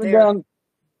stayed But up even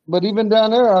there. even down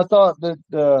there, I thought that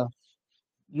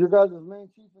your guys' main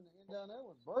chief in the end down there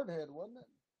was Birdhead, wasn't it?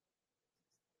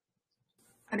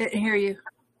 I didn't hear you.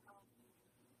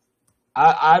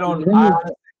 I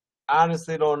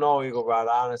honestly don't know, Eagle Rod.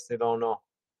 I honestly don't know.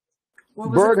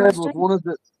 What was the Birdhead question? was one of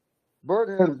the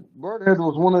Birdhead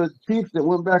was one of the chiefs that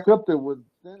went back up there with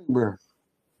Standing Bear.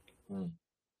 Hmm.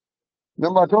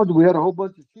 Remember, I told you we had a whole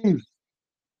bunch of chiefs,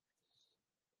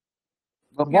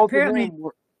 but Yeah, apparently,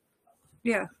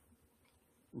 yeah.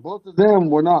 both of them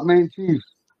were not main chiefs.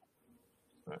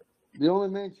 Right. The only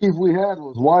main chief we had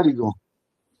was White Eagle.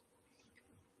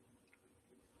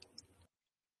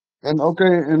 And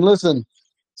and listen, the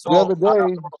So other day, I go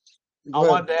ahead.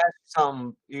 wanted to ask you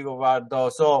something, Eagle Rod, though.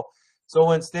 So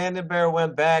when Standing Bear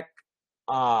went back,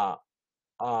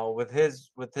 with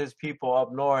his people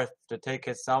up north to take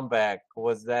his son back,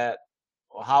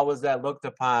 how was that looked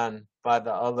upon by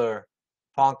the other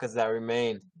Poncas that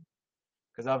remained?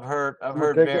 Because I'm gonna take it. I've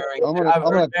heard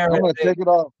I'm varying gonna things. take it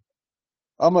off.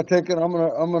 I'm gonna take it. I'm gonna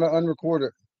unrecord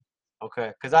it.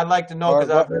 Okay, because I'd like to know, All because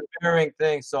right, I've heard varying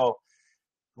things. So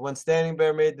when Standing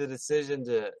Bear made the decision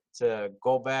to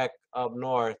go back up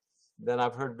north, then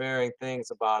I've heard varying things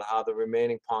about how the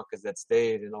remaining Poncas that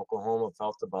stayed in Oklahoma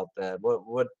felt about that.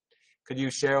 What could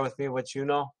you share with me what you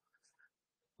know?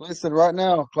 listen, right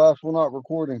now, class, we're not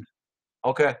recording.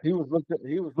 Okay, He was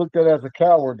looked at as a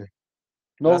coward.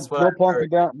 that's what I No heard. Ponca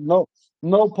down.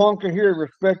 No Ponca here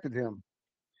respected him.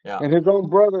 Yeah. And his own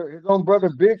brother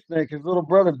Big Snake, his little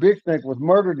brother Big Snake was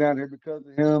murdered down here because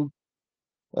of him.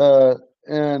 Uh,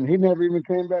 and he never even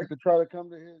came back to try to come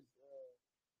to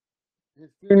his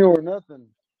funeral or nothing.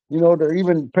 You know, to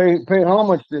even pay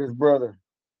homage to his brother.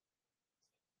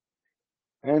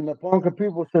 And the Ponca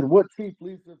people said, "What chief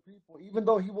leads their people?" Even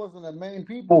though he wasn't a main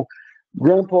people,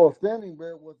 Grandpa Standing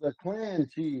Bear was a clan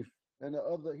chief, and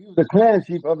he was a clan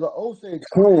chief of the Osage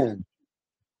clan.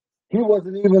 He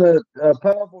wasn't even a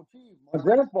powerful chief. My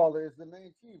grandfather is the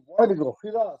main chief, White Eagle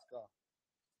Hidaska.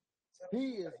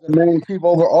 He is the main chief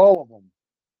over all of them.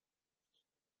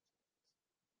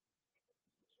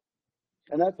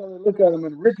 And that's how they look at him.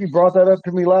 And Ricky brought that up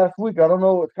to me last week. I don't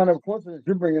know. It's kind of a coincidence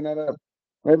you're bringing that up.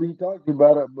 Maybe he talked to you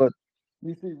about it, but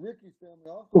you see, Ricky's family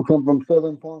also come from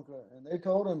Southern Ponca, and they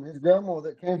told him his grandma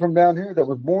that came from down here, that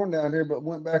was born down here, but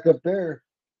went back up there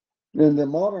in the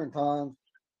modern times,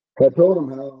 had told him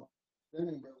how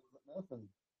Standing Bear was nothing,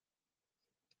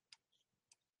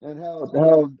 and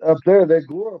how up there they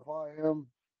glorify him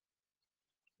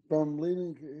from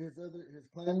leaving his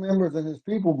clan members and his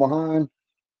people behind.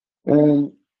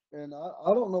 And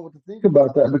I don't know what to think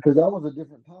about that because that was a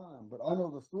different time. But I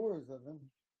know the stories of him.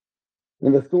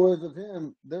 And the stories of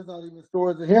him, there's not even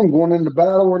stories of him going into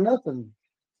battle or nothing.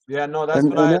 Yeah, no, And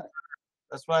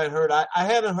that's what I heard. I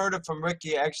hadn't heard it from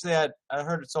Ricky. Actually, I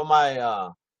heard it. So my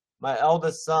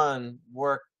eldest son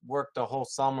worked the whole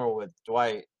summer with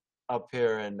Dwight up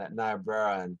here in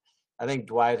Niobrara, and I think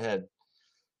Dwight had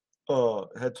told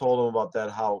him about that,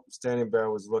 how Standing Bear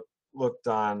was looked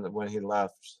on when he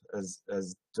left as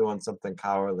doing something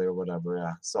cowardly or whatever.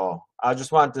 Yeah. So I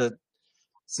just wanted to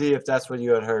see if that's what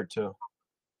you had heard too.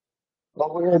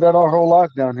 well, we heard that our whole life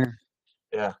down here.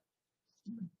 Yeah.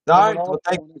 And All then right. Well,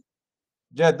 also,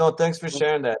 yeah, no, thanks for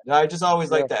sharing that. I just always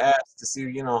yeah, like to ask to see,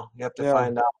 you have to yeah.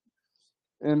 find out.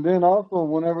 And then also,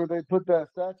 whenever they put that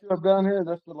statue up down here,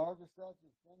 that's the largest statue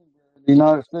of Standing Bear in the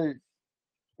United States.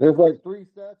 There's like 3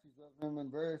 statues of him in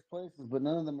various places, but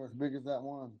none of them are as big as that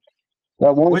one.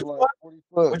 That one's Which like one? 40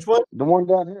 foot. Which one? The one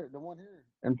down here, the one here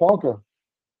in Ponca.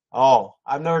 Oh,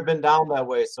 I've never been down that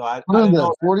way, so I What is didn't that?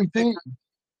 know. 40 feet?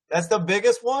 That's the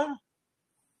biggest one?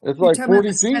 It's You're like talking about 40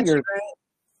 the feet. statue, Or, right?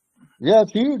 yeah,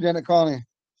 it's huge, isn't it, Connie?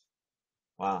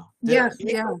 Wow. Yeah,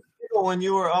 yeah. When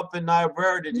you were up in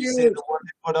Niobrara, did you see Huge. the one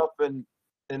they put up in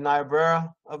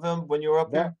Niobrara of him when you were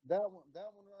up here? That one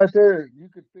right there, you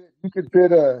could fit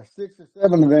 6 or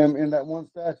 7 of them in that one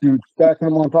statue, stacking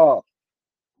them on top.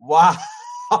 Wow.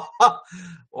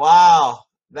 Wow.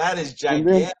 That is And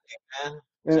then gigantic, man.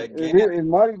 And Gigantic. it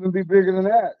might even be bigger than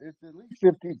that. It's at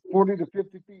least 40 to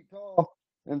 50 feet tall.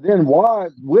 And then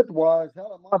wide, width-wise,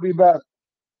 hell, it might be about,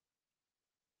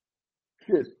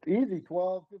 shit, easy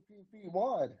 12, 15 feet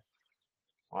wide.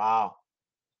 Wow.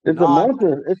 It's a No,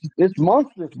 monster. It's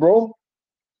monstrous, bro.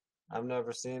 I've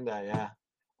never seen that. Yeah.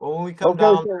 Well, when we come Okay,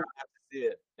 down so there, I have to see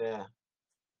it. Yeah.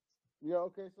 yeah,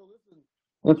 okay, so listen.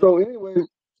 And so anyway,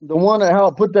 the one that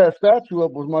helped put that statue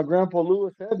up was my grandpa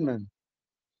Lewis Hedman.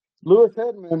 Lewis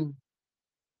Hedman,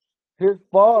 his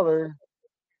father,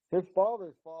 his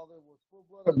father's father was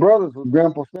full-blooded brothers with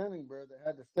Grandpa Standing Bear that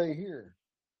had to stay here.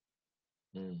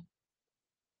 Mm.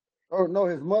 Oh no,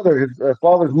 his mother, his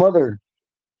father's mother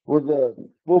was a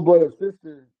full-blooded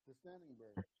sister to Standing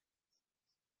Bear.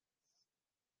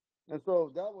 And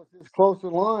so that was his closer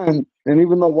line. And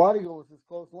even though White Eagle was his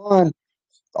close line,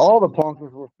 all the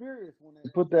Poncas were furious when they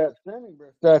put that Standing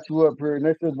Bear statue up here. And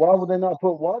they said, why would they not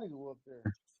put White Eagle up there?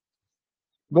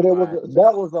 But Right.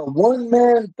 that was a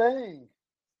one-man thing.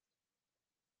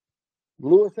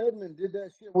 Lewis Hedman did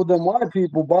that shit with them white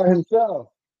people by himself.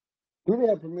 He didn't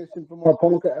have permission from our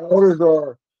Ponca elders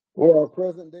or our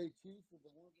present day chiefs, the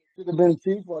ones that should have been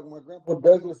chiefs, like my grandpa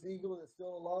Douglas Eagle that's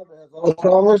still alive that has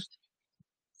Alzheimer's.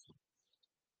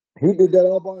 He did that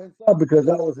all by himself because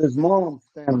that was his mom's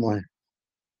family.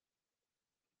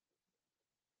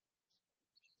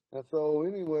 And so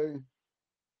anyway,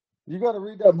 you got to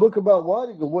read that book about White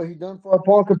Eagle, what he done for our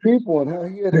Ponca people and how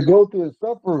he had to go through and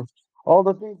suffer all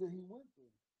the things that he went through.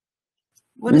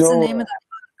 What is the name of that?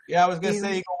 Yeah, I was gonna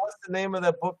say, Eagle, what's the name of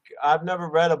the book? I've never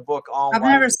read a book on I've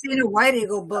White never Eagle. seen a White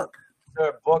Eagle book. Is there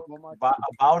a book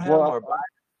about him or about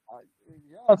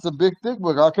yeah, it's a big thick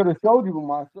book. I could have showed you, but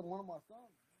one of my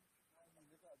sons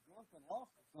got drunk and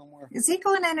lost it somewhere. Is he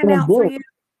going in and out for you?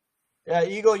 Yeah,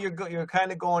 Eagle, you're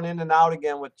kind of going in and out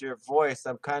again with your voice.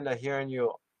 I'm kind of hearing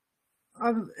you.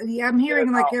 Yeah, I'm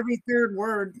hearing like every third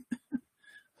word.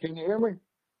 Can you hear me?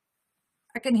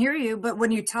 I can hear you, but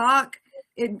when you talk,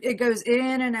 it goes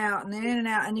in and out and in and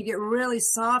out, and you get really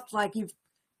soft, like you've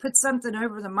put something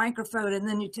over the microphone, and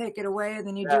then you take it away, and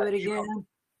then you do it again.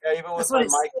 Yeah, even with my mic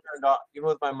turned off. Even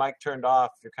with my mic turned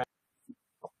off, you're kind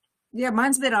of. Yeah,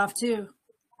 mine's been off too,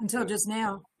 until just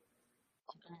now.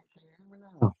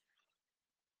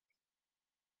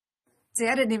 See,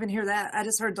 I didn't even hear that. I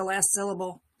just heard the last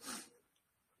syllable.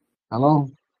 Hello?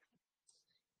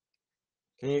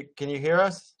 Can you hear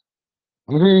us?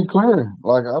 I hear you clear.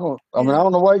 Like I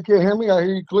don't know why you can't hear me. I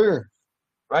hear you clear.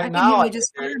 Right I can now, hear you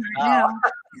just fine right now.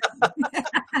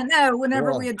 I know.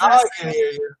 Whenever we address, I can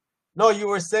hear you. No, you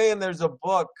were saying there's a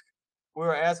book. We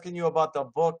were asking you about the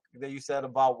book that you said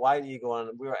about White Eagle,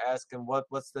 and we were asking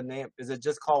what's the name? Is it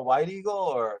just called White Eagle,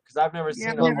 or because I've never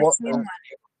seen it?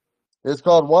 It's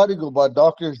called White Eagle by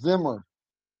Dr. Zimmer.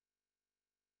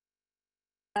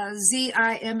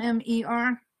 Zimmer.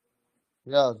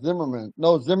 Yeah, Zimmerman.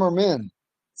 No, Zimmerman.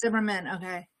 Zimmerman.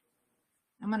 Okay,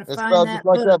 I'm gonna It's find spelled that just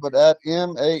like book. that, but at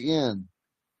M-A-N.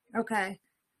 Okay,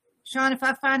 Sean, if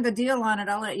I find the deal on it,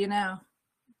 I'll let you know.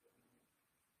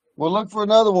 Well, look for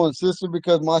another one, sister,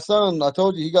 because my son, I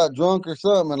told you, he got drunk or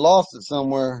something and lost it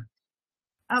somewhere.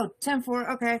 Oh,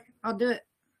 10-4. Okay, I'll do it.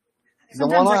 The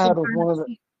one I had was one of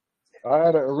the. I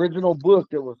had an original book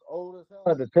that was old as hell. I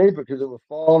had to tape it because it was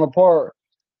falling apart,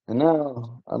 and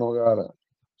now I don't got it.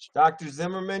 Dr.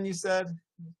 Zimmerman, you said?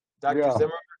 Dr.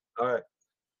 Zimmerman? All right.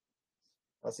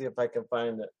 I'll see if I can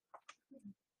find it.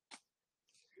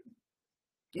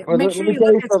 Yeah, make sure you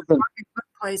look at some book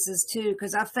places too,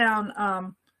 because I found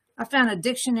a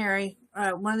dictionary,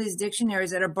 one of these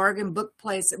dictionaries at a bargain book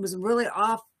place. It was really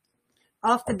off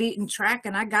the beaten track,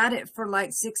 and I got it for like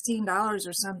 $16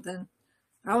 or something.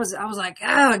 I was like,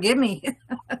 oh, give me. You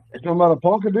talking about a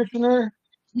Ponca dictionary?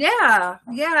 Yeah.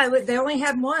 They only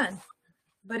had one,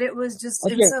 but it was just. I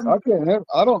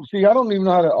don't even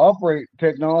know how to operate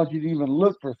technology to even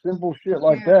look for simple shit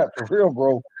like that. For real,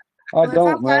 bro. I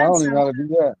don't, man. I don't even know how to do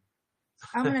that.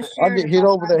 I'm gonna share. I get hit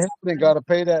over the head and got to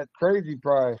pay that crazy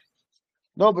price.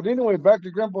 No, but anyway, back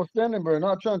to Grandpa Standing Bear.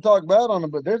 Not trying to talk bad on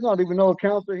him, but there's not even no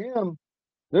accounts of him.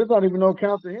 There's not even no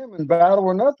accounts of him in battle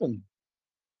or nothing.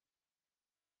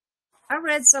 I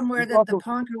read somewhere that the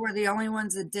Ponca were the only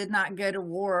ones that did not go to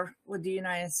war with the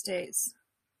United States.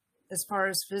 As far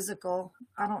as physical,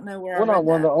 I don't know where. We're not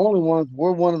one of the only ones.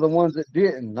 We're one of the ones that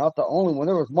didn't. Not the only one.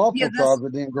 There was multiple tribes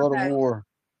that didn't go to war.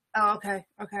 Oh, okay.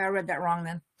 I read that wrong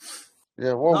then.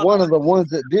 Yeah, we're one of the ones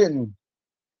that didn't.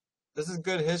 This is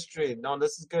good history. No,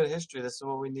 this is good history. This is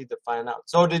what we need to find out.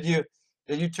 So did you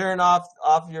turn off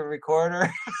your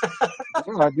recorder?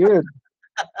 Yeah, I did.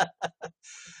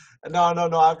 No.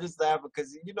 I'm just laughing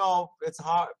because it's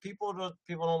hard. People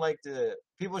don't like to.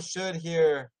 People should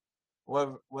hear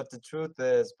what the truth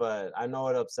is, but I know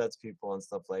it upsets people and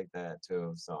stuff like that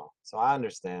too. So I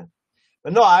understand.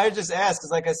 But no, I just asked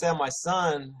because, like I said, my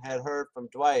son had heard from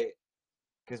Dwight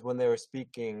because when they were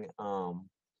speaking,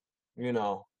 you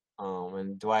know,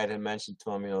 and Dwight had mentioned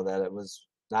to him, you know, that it was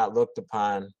not looked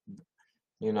upon,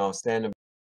 you know, standing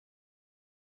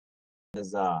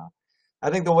as I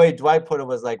think the way Dwight put it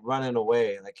was like running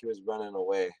away, like he was running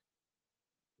away.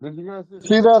 Did you guys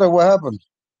see that or what happened?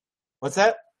 What's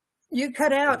that? You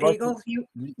cut out, Eagle.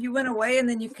 You went away and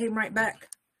then you came right back.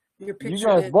 Your picture You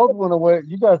guys did. both went away.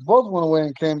 You guys both went away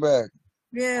and came back.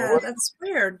 Yeah, that's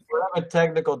weird. We're having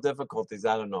technical difficulties.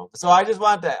 I don't know. So I just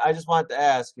wanted to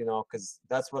ask, you know, because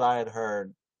that's what I had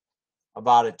heard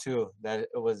about it too. That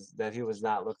he was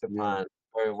not looked upon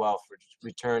very well for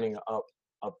returning up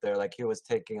there, like he was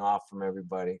taking off from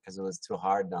everybody because it was too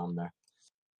hard down there.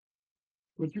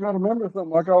 But you got to remember something.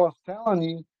 Like I was telling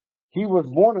you, he was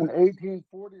born in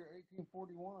 1840 or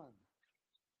 1841.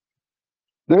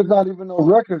 There's not even no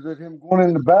records of him going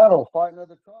into battle fighting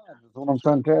other tribes. That's what I'm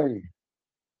trying to tell you.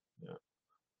 Yeah.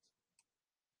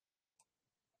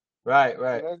 Right.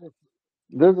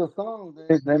 There's a song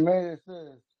they made. It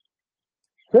says,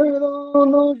 "Shelo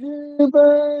no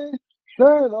jibe,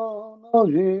 shelo no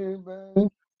jibe,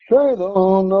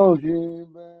 shelo no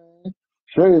jibe,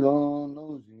 shelo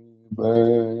no jibe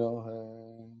yohe.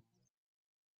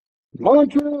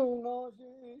 Manchu no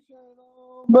jibe,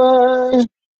 shelo be."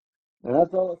 And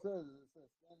that's all it says. It says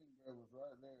Standing Bear was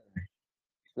right there.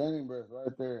 Standing Bear's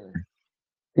right there.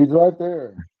 He's right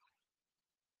there.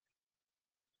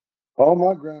 All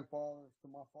my grandfathers to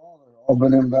my father all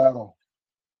been in battle.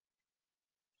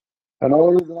 And the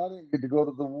only reason I didn't get to go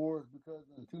to the war is because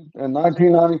in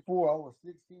 1994, I was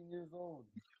 16 years old.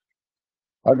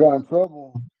 I got in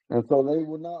trouble, and so they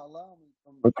would not allow me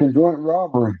from a conjoint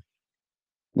robbery.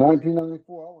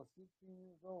 1994, I was 16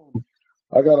 years old.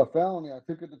 I got a felony. I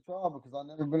took it to trial because I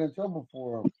never been in trouble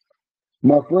for him.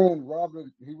 My friend robbed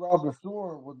a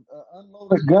store with an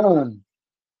unloaded gun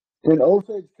in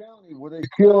Osage County where they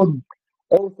killed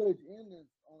Osage Indians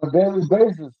on a daily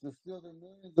basis to steal their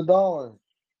millions of dollars.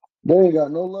 They ain't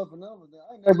got no love for nothing.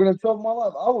 I ain't never been in trouble in my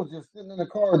life. I was just sitting in the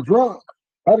car drunk.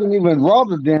 I didn't even rob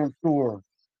the damn store.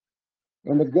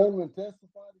 And the gunman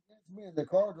testified against me, and the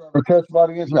car driver testified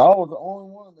against me. I was the only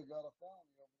one that got a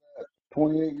felony over that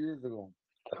 28 years ago.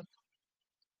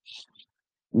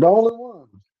 The only one.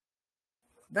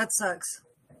 That sucks.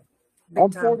 Big I'm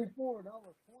time. 44, and I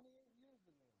was 28 years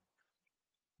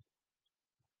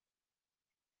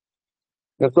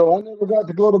ago. And so I never got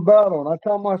to go to battle. And I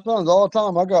tell my sons all the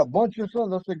time, I got a bunch of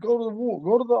sons. I said, go to the war,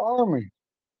 go to the army.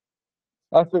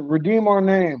 I said, redeem our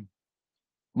name.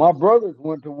 My brothers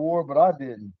went to war, but I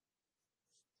didn't.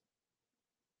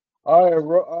 I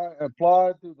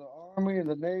applied to the Army and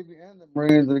the Navy and the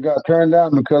Marines, and it got turned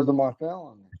down because of my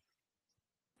felony.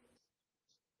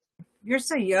 You're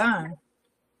so young.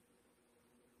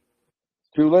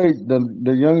 Too late.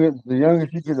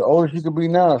 The oldest you could be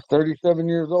now is 37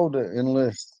 years old to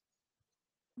enlist.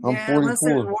 I'm Yeah, unless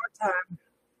it was 44. wartime.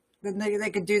 Then they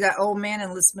could do that old man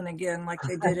enlistment again like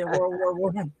they did in World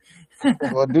War I.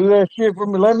 Well, do that shit for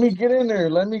me. Let me get in there.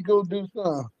 Let me go do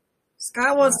something.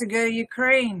 Scott wants to go to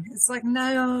Ukraine. It's like,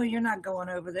 no, you're not going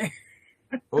over there.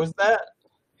 Who's that?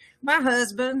 My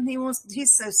husband,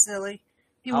 he's so silly.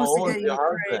 He How wants to old go is to your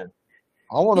Ukraine. husband?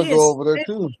 I want to He go is over there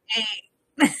too.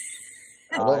 58.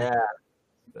 Oh yeah.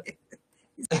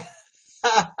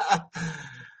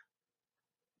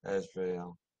 That's pretty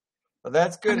young. Well,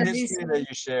 that's good history that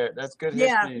you shared. That's good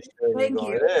history you shared. Thank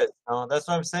you. It is. That's what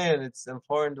I'm saying. It's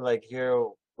important to like hear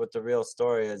what the real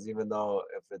story is, even though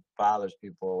if it bothers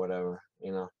people or whatever,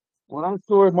 you know. Well, I'm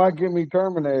sure it might get me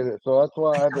terminated, so that's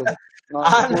why I had to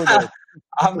not record that.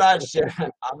 I'm not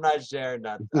sharing. I'm not sharing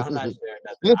that. I'm not sharing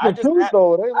that. It's the truth,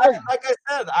 though. They like I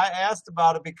said, I asked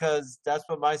about it because that's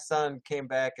what my son came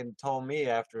back and told me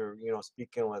after, you know,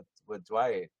 speaking with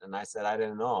Dwight, and I said I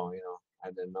didn't know. You know, I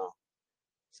didn't know.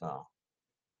 So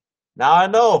now I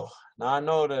know. Now I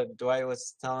know that Dwight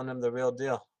was telling him the real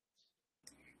deal.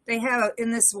 They have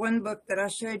in this one book that I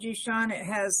showed you, Sean. It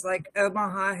has like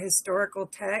Omaha historical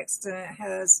text, and it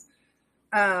has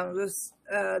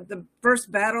the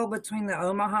first battle between the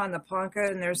Omaha and the Ponca,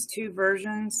 and there's two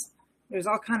versions. There's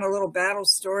all kind of little battle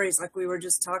stories like we were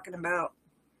just talking about.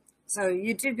 So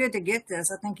you do good to get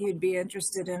this. I think you'd be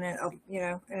interested in it, you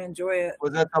know, and enjoy it.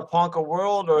 Was that the Ponca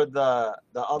World or the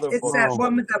other book? It's that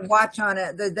one with the watch on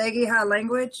it, the Degiha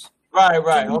language. Right.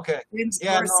 Okay. James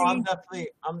Yeah, Dorsey. no,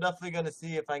 I'm definitely gonna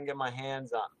see if I can get my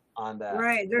hands on that.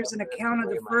 Right. There's an account of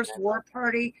the first war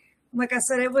party. Like I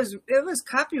said, it was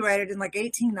copyrighted in like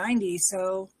 1890.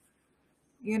 So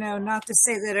You know, not to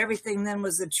say that everything then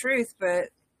was the truth, but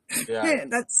Yeah.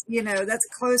 that's, you know, that's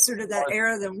closer to that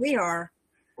era than we are.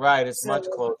 Right. It's So, much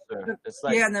closer. It's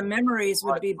like yeah, and the memories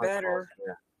would much, be much better. closer.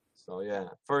 Yeah. So yeah,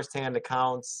 firsthand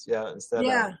accounts. Yeah, instead of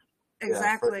Yeah, yeah,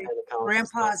 exactly. firsthand accounts instead.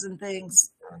 Grandpas and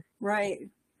things. Yeah. Right.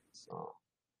 So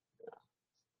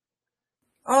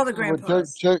All the But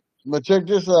grandpas. check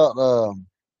this out.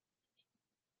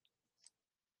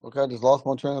 Okay, I just lost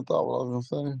my train of thought. What I was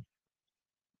gonna say.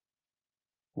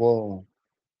 Whoa.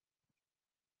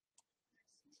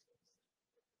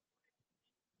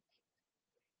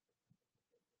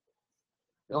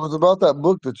 It was about that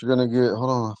book that you're gonna get. Hold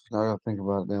on, I gotta think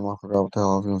about it. Damn, I forgot what the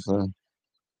hell I was gonna say.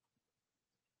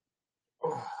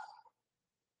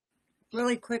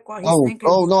 Really quick while he's Oh, thinking.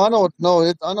 no, I know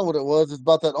I know what it was. It's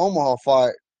about that Omaha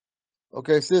fight.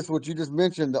 Okay, sis, what you just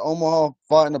mentioned, the Omaha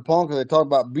fight and the Ponca, they talk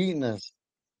about beating us.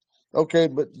 Okay,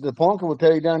 but the Ponca will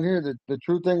tell you down here that the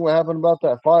true thing what happened about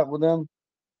that fight with them,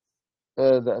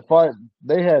 that fight,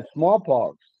 they had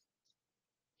smallpox.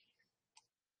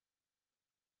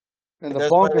 And the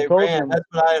that's why Ponca they told ran. them, That's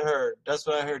what I heard. That's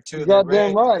what I heard you too. They ran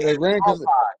goddamn 'cause right, they they had ran because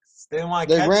smallpox. They didn't want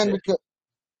to they catch ran it. because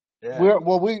Yeah.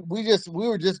 we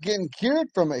were just getting cured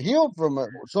from it, healed from it.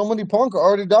 So many Ponca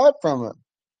already died from it.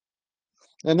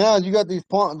 And now you got these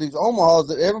Omahas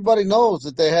that everybody knows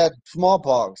that they had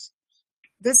smallpox.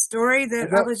 This story that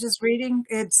And I that, was just reading,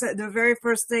 it's the very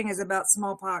first thing is about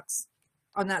smallpox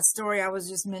on that story I was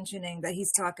just mentioning that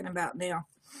he's talking about now.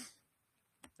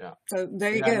 Yeah. So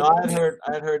there you Yeah. go. No,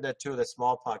 I had heard that too. The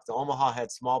smallpox. The Omaha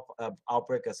had small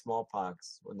outbreak of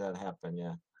smallpox when that happened.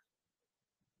 Yeah.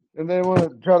 and they want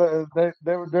to try to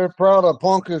they're proud of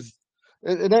Ponca's.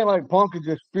 It ain't like Ponca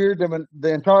just feared them, and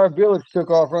the entire village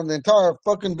took off running. The entire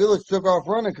fucking village took off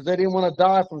running because they didn't want to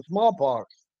die from smallpox,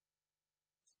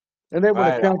 and they want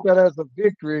to Right. count that as a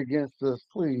victory against us.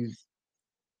 Please,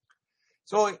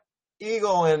 So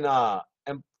Eagle and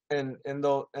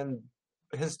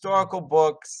historical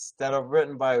books that are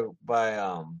written by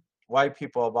white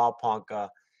people about Ponca,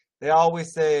 they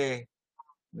always say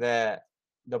that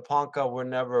the Ponca were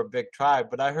never a big tribe.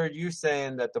 But I heard you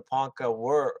saying that the Ponca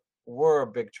were a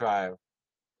big tribe.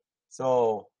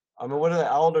 So I mean, what do the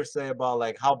elders say about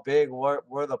like how big were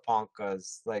the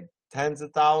Poncas? Like tens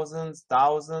of thousands,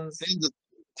 thousands?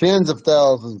 tens of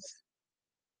thousands.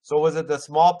 So was it the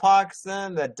smallpox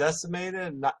then that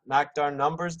decimated, knocked our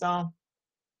numbers down?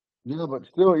 Yeah, but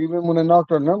still, even when they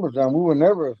knocked our numbers down, we were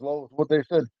never as low as what they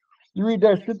said. You read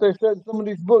that shit they said in some of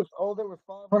these books. Oh, there was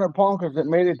 500 Poncas that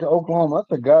made it to Oklahoma.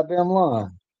 That's a goddamn lie.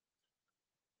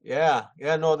 Yeah,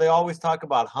 yeah, no, they always talk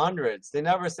about hundreds. They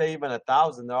never say even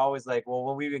 1,000. They're always like, well,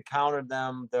 when we encountered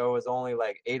them, there was only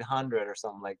like 800 or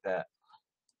something like that.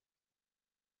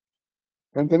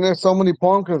 And then there's so many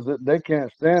Poncas that they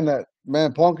can't stand that.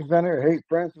 Man, Poncas down here hate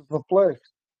Francis the Flesh.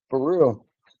 For real.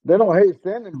 They don't hate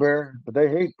Standing Bear, but they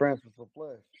hate Francis the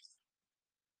Flesh.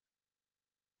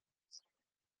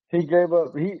 He gave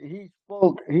up. He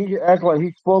spoke. He act like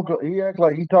he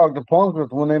talked to Poncas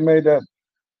when they made that.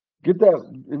 Get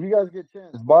that. If you guys get a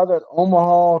chance, buy that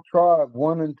Omaha Tribe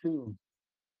 1 and 2.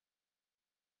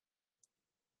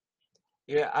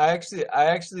 Yeah, I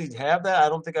actually have that. I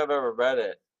don't think I've ever read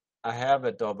it. I have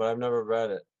it though, but I've never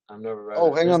read it. I've never read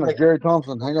Oh, it. hang There's on, it's like, Jerry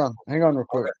Thompson. Hang on, real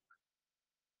quick. okay.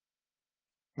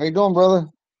 How you doing, brother?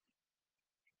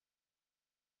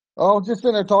 I was just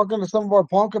sitting there talking to some of our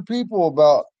Ponca people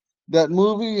about that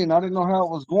movie, and I didn't know how it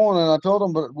was going. And I told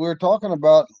them, but we were talking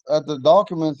about at the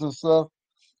documents and stuff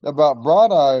about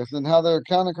Bright Eyes and how they're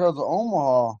counting because of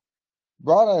Omaha.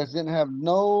 Bright Eyes didn't have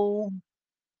no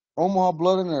Omaha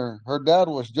blood in her. Her dad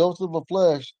was Joseph of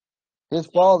Flesh. His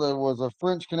father was a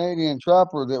French Canadian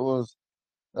trapper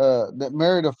that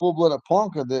married a full blooded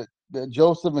Ponca that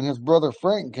Joseph and his brother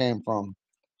Frank came from.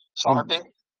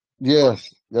 Yes,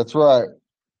 that's right.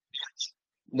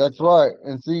 That's right.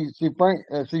 And see, Frank,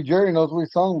 see, Jerry knows what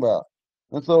he's talking about.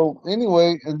 And so,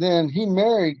 anyway, and then he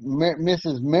married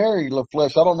Mrs. Mary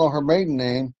LaFleche. I don't know her maiden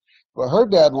name, but her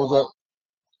dad was a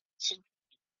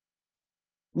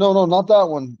no, no, not that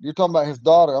one. You're talking about his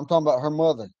daughter. I'm talking about her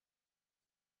mother.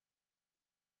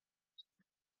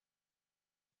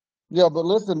 Yeah, but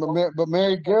listen, but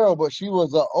Mary Garrow, but she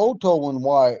was a Otowan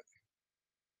wife.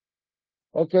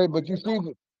 Okay, but you see,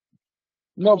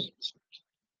 no,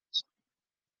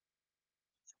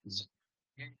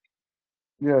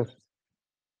 yes,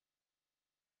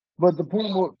 but the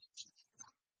point was,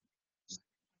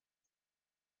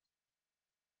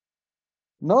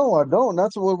 no, I don't.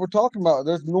 That's what we're talking about.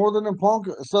 There's Northern and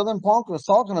Ponca, Southern Ponca is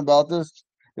talking about this.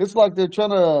 It's like they're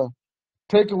trying to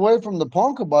take away from the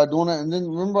Ponca by doing it. And then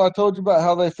remember I told you about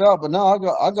how they felt, but now I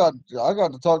got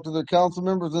to talk to the council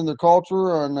members in the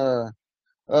culture and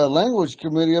language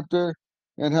committee up there,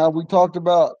 and how we talked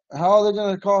about how are they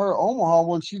going to call her Omaha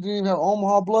when she didn't even have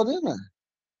Omaha blood in her.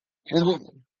 And then,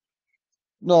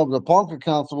 no, the Ponca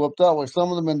council up that way.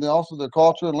 Some of them, and also the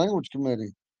culture and language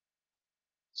committee.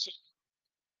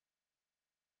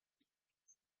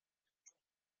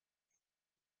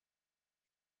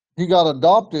 He got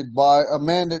adopted by a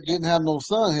man that didn't have no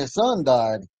son. His son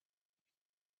died.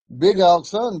 Big Al's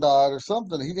son died or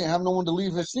something. He didn't have no one to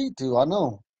leave his seat to. I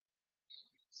know.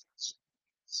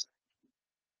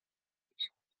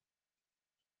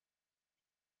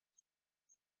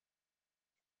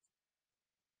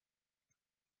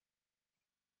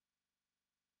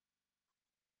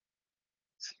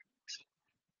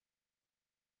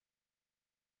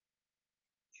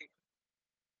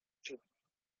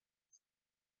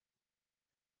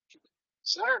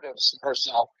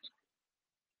 Herself.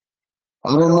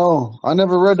 I don't know. I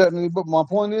never read that in any book. My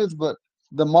point is, but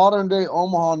the modern day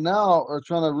Omaha now are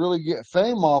trying to really get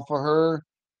fame off of her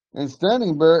and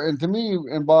Standing Bear. And to me,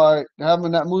 and by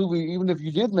having that movie, even if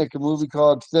you did make a movie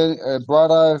called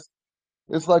Bright Eyes,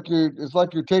 it's like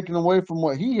you're taking away from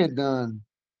what he had done,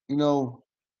 you know,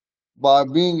 by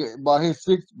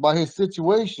his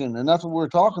situation, and that's what we're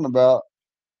talking about.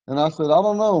 And I said, I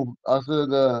don't know. I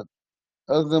said,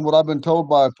 other than what I've been told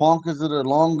by Ponkas that are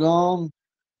long gone,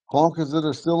 Ponkas that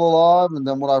are still alive, and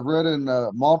then what I've read in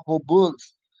multiple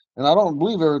books. And I don't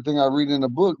believe everything I read in a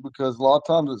book because a lot of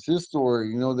times it's his story,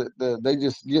 you know, that they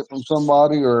just get from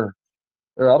somebody or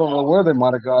I don't know where they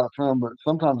might have got it from, but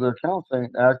sometimes their accounts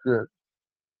ain't accurate.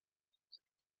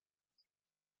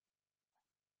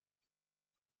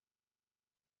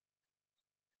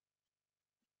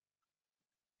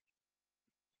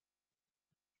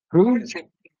 Who?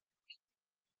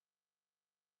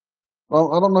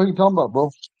 Well, I don't know who you're talking about, bro.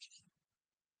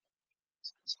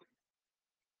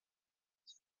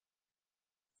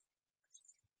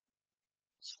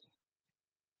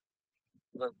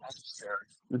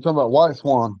 You're talking about White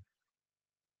Swan.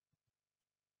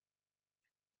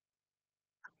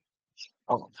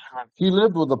 Oh, he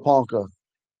lived with a Ponca.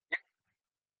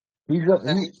 He's got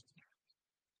he.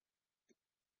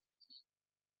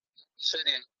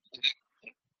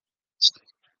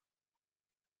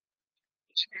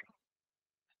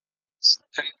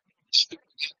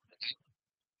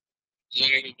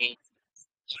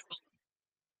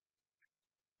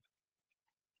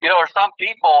 You know, there's some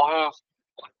people who, I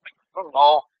don't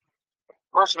know,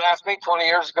 person asked me 20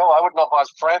 years ago, I wouldn't know if I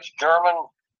was French, German,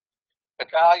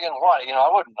 Italian, what, you know,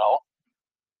 I wouldn't know.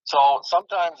 So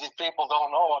sometimes these people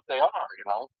don't know what they are, you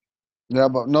know. Yeah,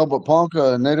 but no, but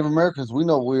Ponca and Native Americans, we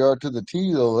know we are to the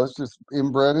T, though. That's just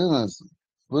inbred in us,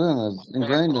 put in us,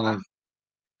 ingrained in us.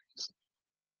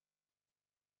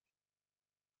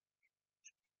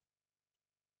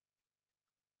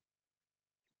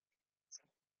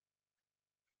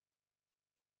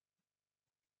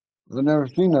 I never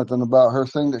seen nothing about her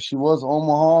saying that she was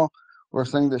Omaha or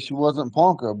saying that she wasn't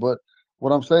Ponca. But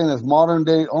what I'm saying is modern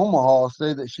day Omaha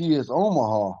say that she is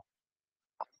Omaha.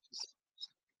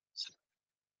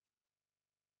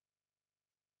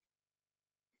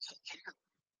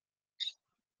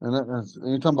 And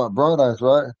you're talking about Bright Eyes,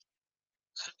 right?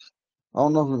 I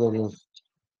don't know who that is.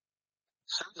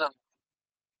 Susan,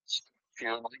 she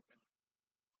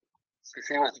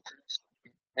was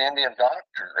an Indian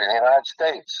doctor in the United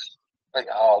States, like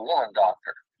a woman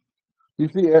doctor. You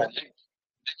see, And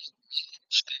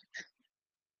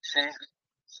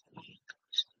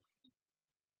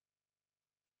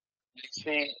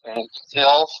she, and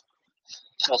hills.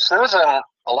 So Susan,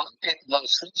 a lot of people love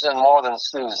Susan more than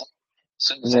Susan.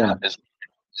 Susan yeah. is.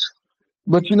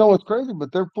 But you know what's crazy?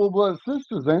 But they're full blood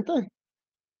sisters, ain't they?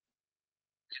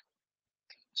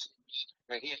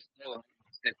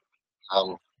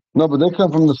 Um, No, but they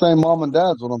come from the same mom and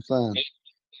dad's. What I'm saying.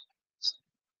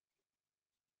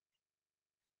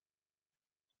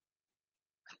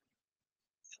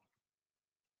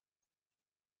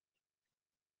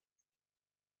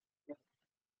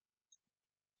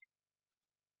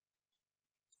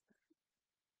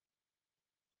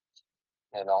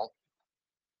 you know,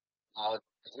 uh,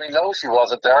 we know she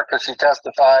wasn't there because she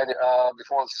testified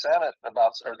before the Senate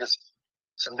about or just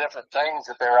some different things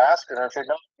that they were asking her. She said,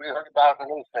 "No, we heard about it in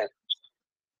the newspaper."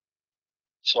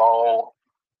 So,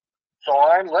 so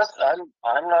I'm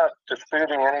not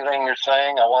disputing anything you're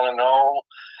saying. I want to know.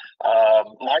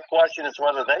 My question is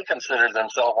whether they consider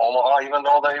themselves Omaha, even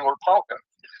though they were Ponca.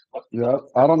 Yeah,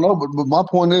 I don't know, but my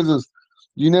point is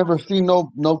you never see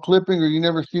no clipping or you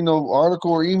never see no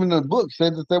article or even a book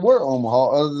said that they were Omaha,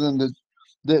 other than that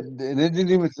that and it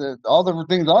didn't even say all the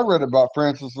things I read about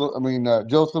Joseph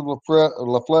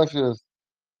LaFlèche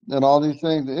and all these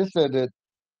things. It said that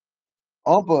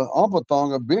Umpa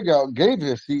Thong, a big out, gave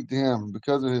his seat to him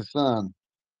because of his son.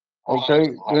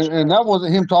 Okay, and that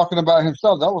wasn't him talking about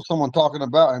himself. That was someone talking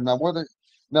about him. Now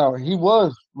he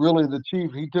was really the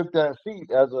chief. He took that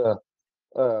seat as a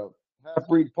half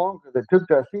breed Ponca that took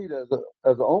that seat as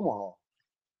a Omaha.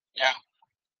 Yeah.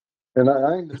 And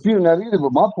I ain't disputing that either.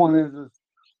 But my point is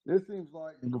this seems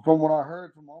like from what I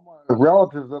heard from all my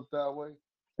relatives up that way,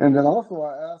 and then also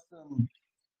I asked them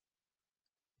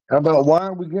about why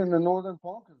are we getting the Northern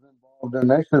Poncas involved, and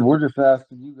they said we're just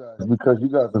asking you guys because you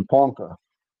guys are Ponca,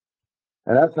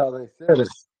 and that's how they said it.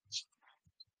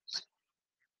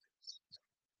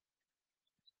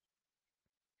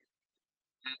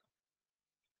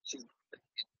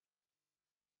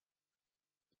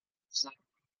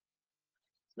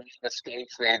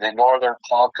 Escapes me. The Northern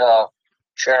Ponca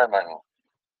chairman,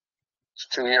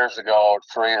 2 years ago,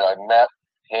 3, I met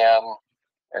him,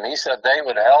 and he said they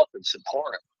would help and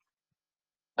support him.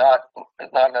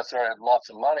 Not necessarily lots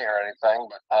of money or anything,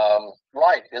 but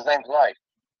Wright. His name's Wright.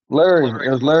 Larry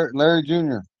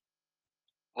Jr.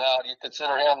 Now, do you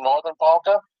consider him Northern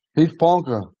Ponca? He's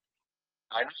Ponca.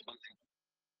 I know.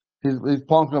 He's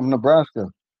Ponca of Nebraska.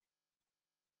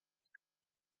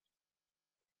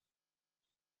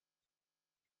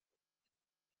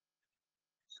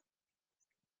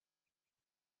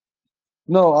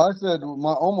 No, I said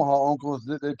my Omaha uncles.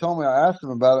 They told me I asked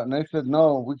them about it, and they said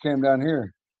no. We came down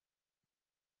here,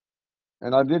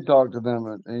 and I did talk to them,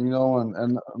 and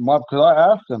because I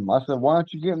asked them, I said, why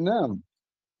aren't you getting them?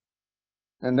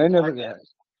 And they never.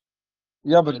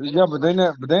 But they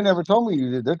never told me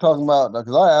you did. They're talking about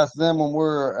because I asked them when we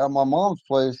were at my mom's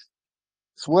place.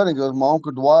 Sweating goes. My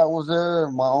uncle Dwight was there.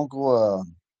 My uncle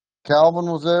Calvin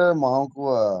was there. My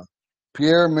uncle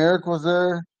Pierre Merrick was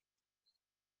there,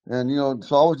 and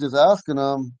so I was just asking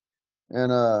them.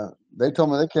 And they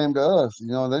told me they came to us.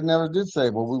 They never did say,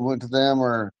 well, we went to them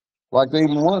or like they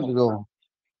even wanted to go.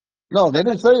 No, they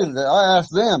didn't say that. I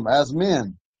asked them as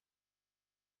men.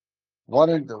 Why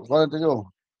didn't they go?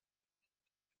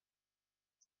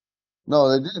 No,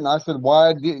 they didn't. I said,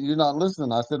 why did you not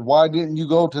listen? I said, why didn't you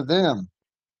go to them?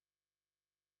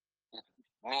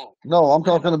 No, I'm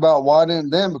talking about why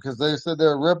didn't them? Because they said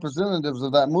they're representatives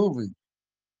of that movie.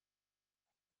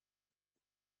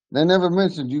 They never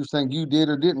mentioned you saying you did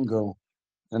or didn't go.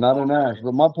 And I didn't ask.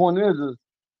 But my point is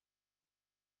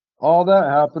all that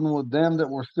happened with them that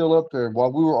were still up there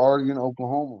while we were already in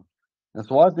Oklahoma. And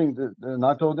so I think that, and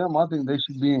I told them, I think they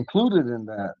should be included in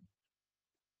that.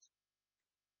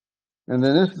 And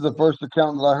then this is the first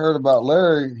account that I heard about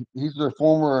Larry. He's their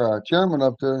former chairman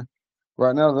up there.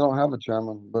 Right now, they don't have a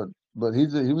chairman, but he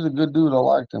was a good dude. I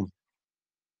liked him.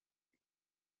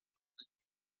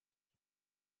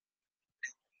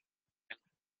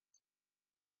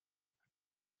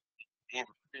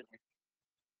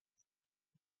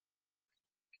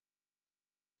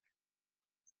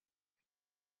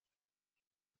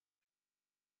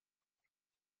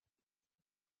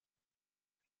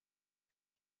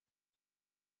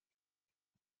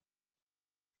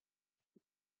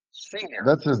 Senior.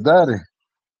 That's his daddy.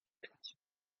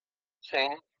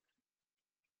 Senior.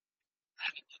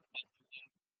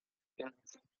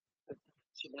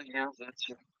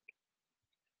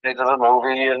 They did a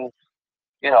movie, and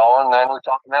and then we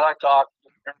talked. And then I talked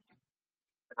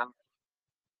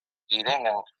eating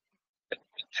and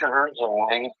pictures,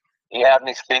 and he had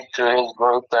me speak to his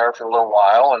group there for a little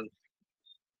while, and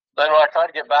then when I tried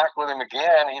to get back with him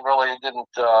again, he really didn't.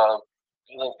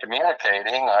 He wasn't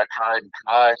communicating. I tried,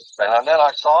 and then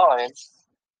I saw him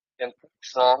in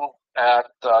person at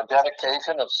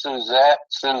dedication of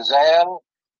Suzanne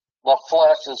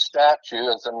LaFlèche's statue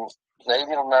as a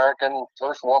Native American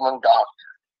first woman doctor.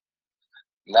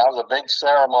 And that was a big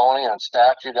ceremony and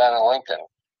statue down in Lincoln.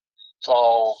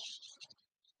 So,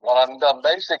 the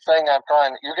basic thing I'm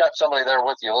trying, you got somebody there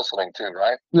with you listening to,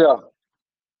 right? Yeah.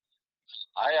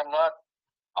 I'm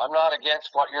not against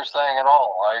what you're saying at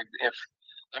all.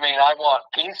 I want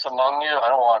peace among you. I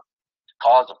don't want to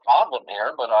cause a problem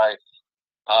here, but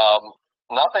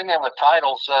nothing in the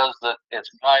title says that it's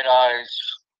Bright Eyes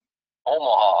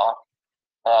Omaha.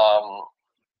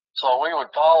 So we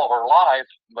would follow her life,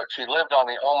 but she lived on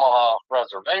the Omaha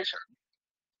reservation.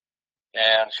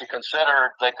 And they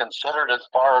considered, as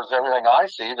far as everything I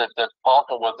see, that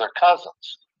Ponca was their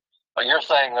cousins. But you're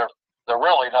saying they're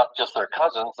really not just their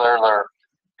cousins, they're their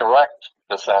direct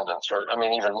descendants, or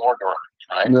even more direct,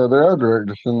 right? Yeah, they are direct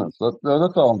descendants.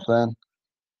 That's all I'm saying.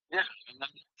 Yeah.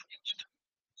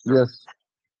 Yes.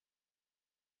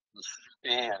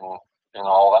 And and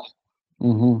all that.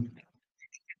 Mm-hmm.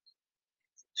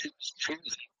 She's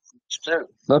too.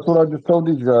 That's what I just told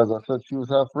these guys. I said she was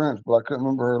half French, but I couldn't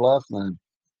remember her last name.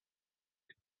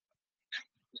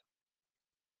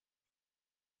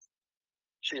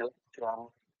 She's I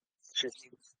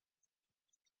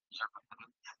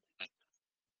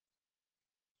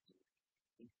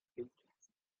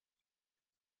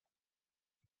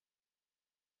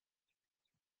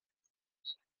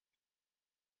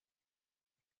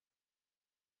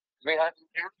mean,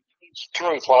 it's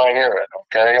truth when I hear it.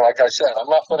 Okay, like I said, I'm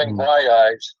not putting dry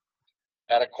eyes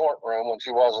at a courtroom when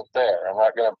she wasn't there. I'm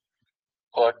not going to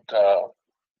put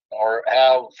or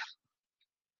have.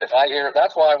 If I hear,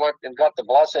 that's why I went and got the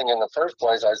blessing in the first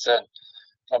place. I said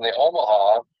from the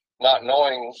Omaha, not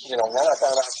knowing, then I found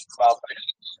out about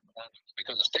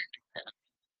because of state.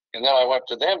 And then I went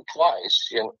to them twice,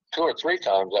 2 or 3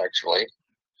 times actually.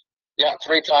 Yeah,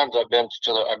 3 times I've been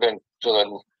to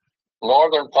the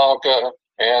northern Ponca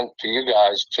and to you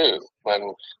guys too.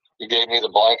 When you gave me the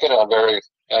blanket, I'm very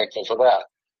thankful for that.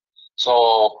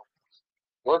 So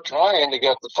we're trying to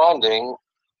get the funding.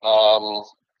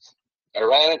 I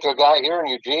ran into a guy here in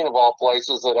Eugene, of all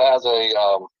places, that has a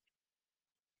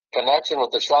connection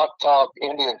with the Choctaw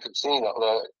Indian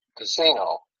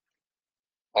casino,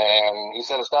 and he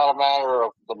said it's not a matter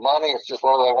of the money; it's just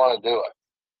whether they want to do it.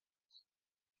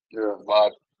 Yeah.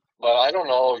 But I don't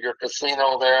know if your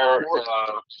casino there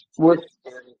What?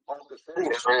 in Ponca City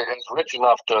is rich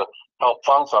enough to help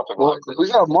fund something Well, like this.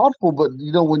 we got multiple, but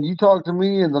when you talk to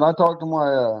me and then I talk to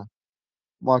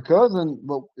my cousin,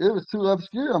 but it was too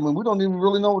obscure. I mean, we don't even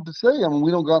really know what to say. I mean,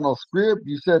 we don't got no script.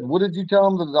 You said, what did you tell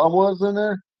them that I was in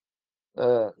there?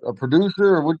 A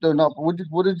producer, or what? Not. What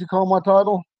did you call my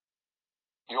title?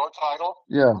 Your title?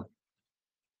 Yeah.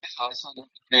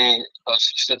 The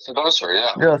assistant producer,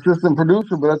 yeah. Yeah, assistant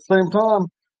producer. But at the same time,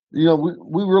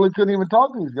 we really couldn't even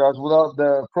talk to these guys without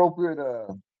the appropriate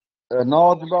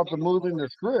knowledge about the movie and the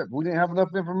script. We didn't have enough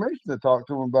information to talk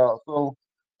to them about. So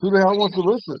who the hell wants to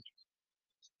listen?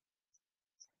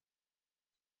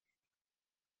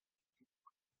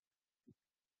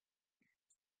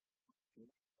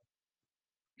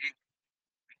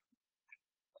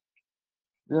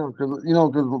 Yeah, because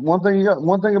one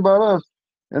thing about us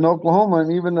in Oklahoma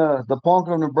and even the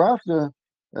Ponca of Nebraska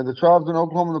and the tribes in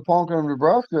Oklahoma and the Ponca of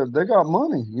Nebraska, they got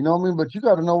money. You know what I mean? But you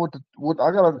got to know what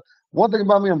I got to. One thing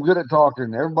about me, I'm good at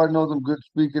talking. Everybody knows I'm good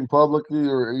speaking publicly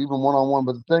or even one on one.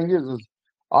 But the thing is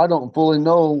I don't fully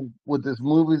know what this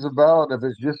movie's about. If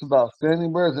it's just about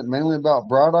Standing Bear, is it mainly about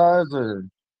Bright Eyes or?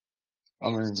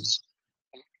 I mean,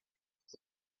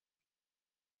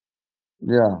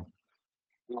 yeah,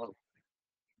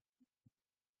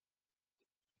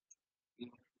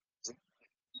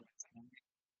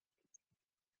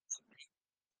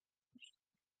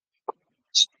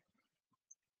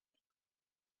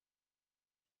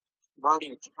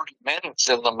 Running 40 minutes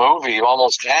in the movie,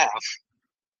 almost half,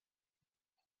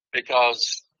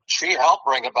 because she helped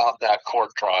bring about that court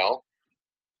trial,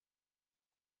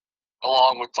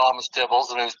 along with Thomas Tibbles,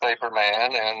 the newspaper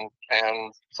man,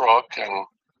 and Crook, and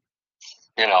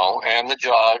and the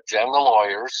judge and the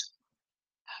lawyers.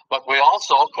 But we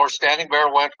also, of course, Standing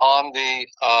Bear went on the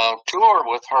tour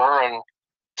with her and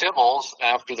Tibbles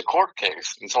after the court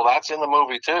case, and so that's in the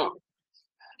movie too.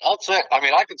 I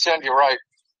could send you right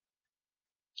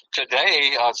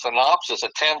today a synopsis, a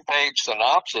 10-page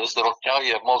synopsis that'll tell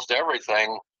you most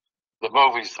everything the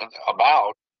movie's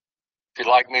about. If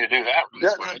you'd like me to do that,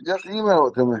 just email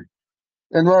it to me.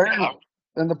 And right here,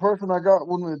 and the person I got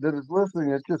that is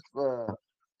listening, it's just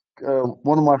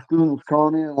one of my students,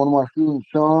 Connie, and one of my students,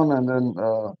 Sean, and then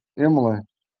Emily.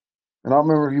 And I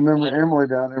remember if you remember Emily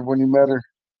down there when you met her.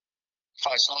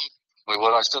 I saw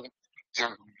what I still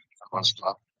one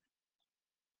stuff.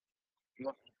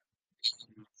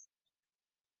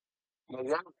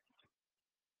 Yeah.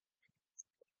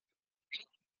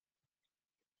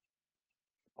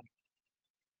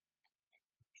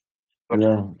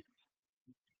 Yeah.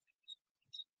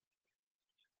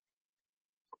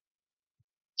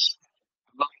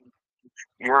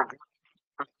 Your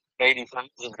 80,000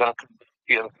 is going to come to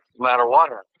you no matter what.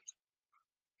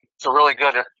 It's a really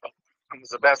good.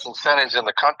 It's the best incentives in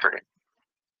the country.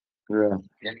 Yeah.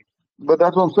 But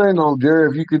that's what I'm saying, though, Jerry.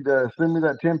 If you could send me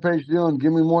that 10-page deal and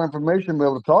give me more information, be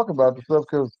able to talk about the stuff,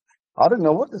 because I didn't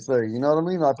know what to say. You know what I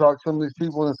mean? I talked to some of these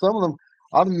people, and some of them,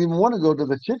 I didn't even want to go to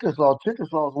the Chickasaw.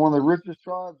 Chickasaw is one of the richest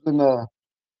tribes in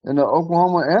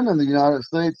Oklahoma and in the United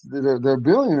States. They're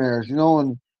billionaires,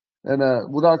 and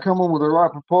without coming with the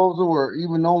right proposal or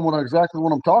even knowing exactly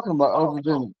what I'm talking about, other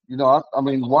than I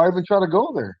mean, why even try to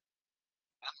go there?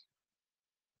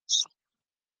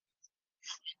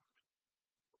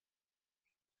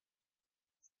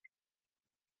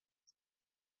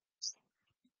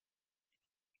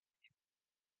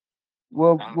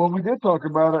 Well, we did talk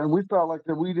about it, and we felt like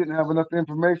that we didn't have enough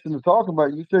information to talk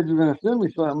about. You said you were going to send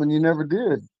me something, and you never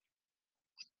did.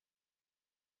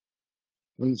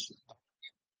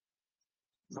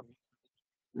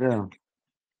 Yeah.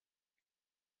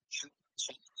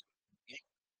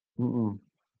 Mm-mm.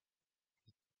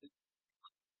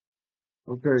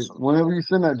 Okay. Whenever you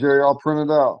send that, Jerry, I'll print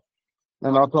it out,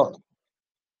 and I'll talk.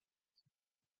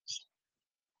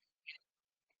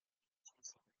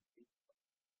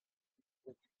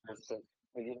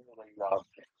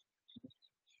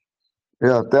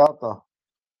 Yeah, Delta.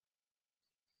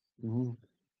 Mm-hmm.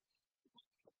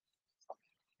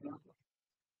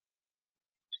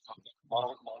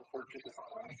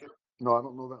 No, I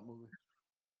don't know that movie.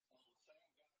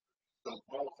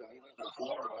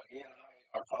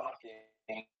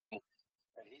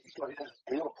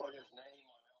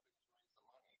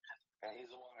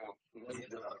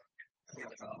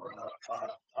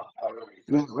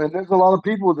 And there's a lot of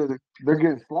people that they're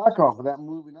getting slack off of that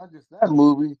movie, not just that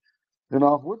movie, and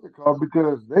off what's it called,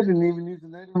 because they didn't even use the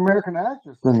Native American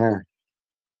actress in there.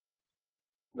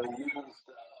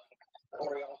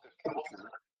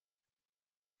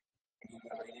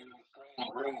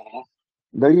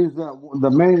 They used the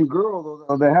main girl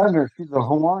though they had in there. She's a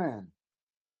Hawaiian.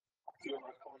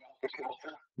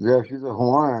 Yeah, she's a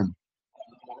Hawaiian.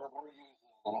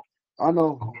 I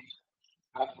know.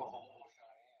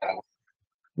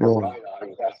 Yeah.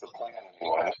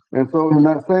 And so in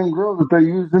that same girl that they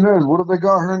used in there, what have they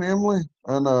got her and Emily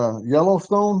and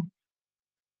Yellowstone?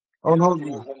 Oh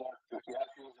no.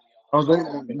 Oh,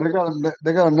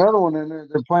 they got another one in there.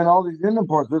 They're playing all these Indian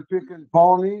parts. They're picking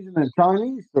Polynesian and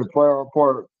Chinese to play our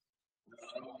part.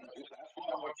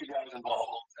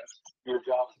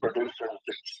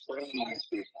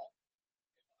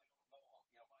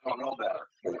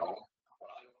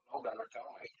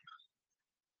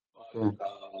 Okay.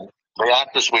 The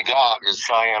actress we got is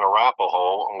Cheyenne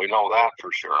Arapaho, and we know that for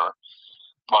sure.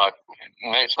 But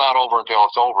it's not over until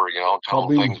it's over, until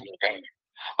things move in.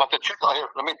 But the Chickasaw,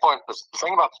 let me point this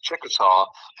thing about the Chickasaw.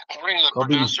 According to the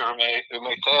producer who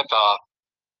made Tata,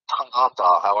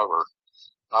 however,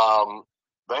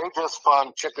 they just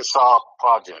fund Chickasaw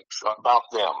projects about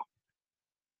them.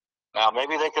 Now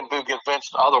maybe they can be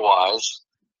convinced otherwise,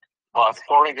 but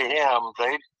according to him,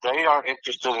 they aren't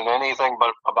interested in anything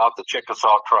but about the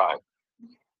Chickasaw tribe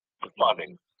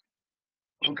funding.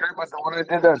 Okay, but when they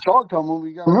did that Choctaw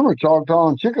movie, you gotta remember Choctaw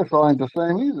and Chickasaw ain't the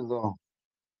same either, though.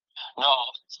 No.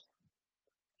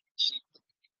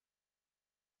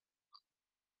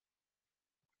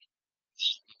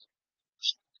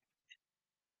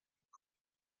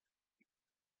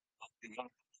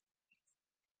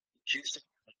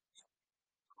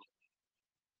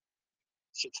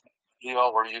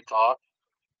 Where you taught?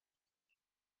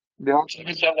 Yeah. Let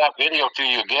me send that video to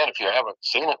you again if you haven't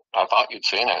seen it. I thought you'd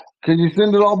seen it. Can you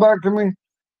send it all back to me?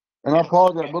 And I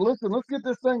apologize, but listen, let's get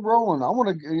this thing rolling. I want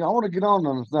to get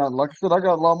on this now. Like I said, I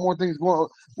got a lot more things going.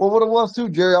 Well, what it was too,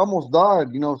 Jerry, I almost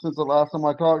died. Since the last time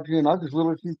I talked to you, and I just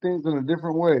literally see things in a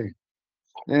different way.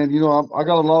 And I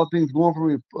got a lot of things going for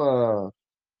me,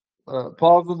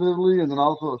 positively, and then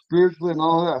also spiritually, and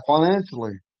all that,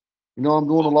 financially. I'm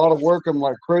doing a lot of work. I'm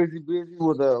like crazy busy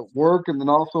with work, and then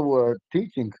also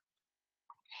teaching.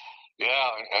 Yeah,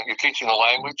 and you're teaching the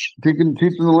language. Teaching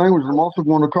the language. I'm also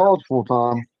going to college full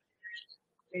time.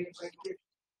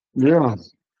 Yeah.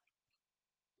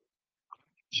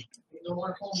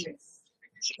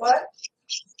 What?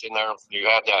 In there, you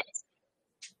had that.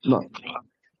 No.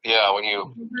 Yeah, when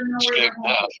you escaped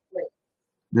death.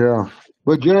 Yeah,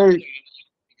 but Jerry,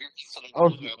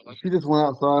 she just went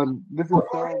outside. This is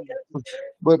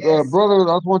but brother,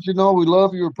 I just want you to know we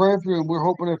love you. We're praying for you, and we're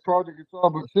hoping this project is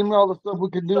solved. But send me all the stuff we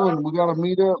can do, and we got to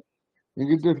meet up and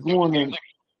get this going. And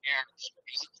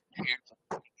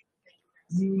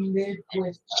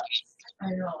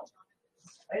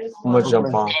I'm gonna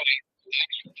jump on.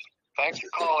 Thanks for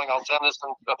calling. I'll send this in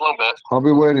a little bit. I'll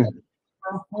be waiting.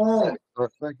 All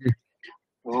right, thank you.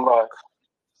 Bye.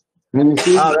 And you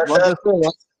see,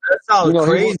 That sounds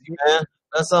crazy, man.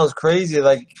 That sounds crazy.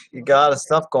 Like you got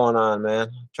stuff going on, man.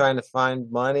 Trying to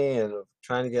find money and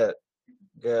trying to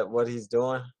get what he's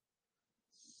doing.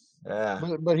 Yeah.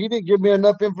 But he didn't give me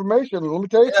enough information. Let me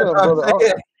tell you something, brother.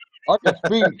 I can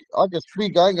speak. I can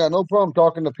speak. I ain't got no problem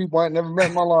talking to people I ain't never met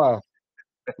in my life.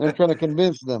 And trying to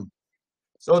convince them.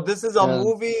 So this is a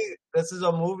movie. This is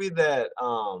a movie that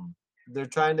they're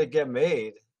trying to get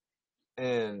made,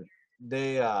 and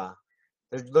they're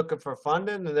looking for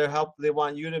funding, and they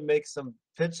want you to make some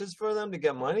pitches for them to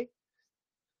get money.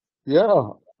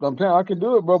 Yeah, I'm telling you, I can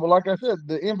do it, bro. But like I said,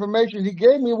 the information he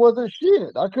gave me wasn't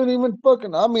shit. I couldn't even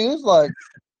fucking. I mean, it's like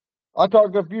I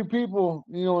talked to a few people,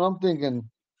 you know, and I'm thinking,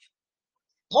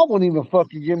 I wouldn't even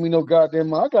fucking give me no goddamn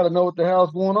money. I got to know what the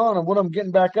hell's going on and what I'm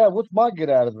getting back at. What's my get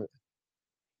out of it?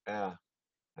 Yeah.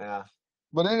 Yeah.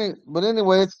 But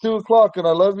anyway, it's 2 o'clock, and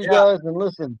I love you Yeah. guys. And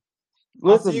listen,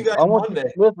 I'll see you guys I want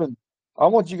Monday. I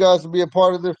want you guys to be a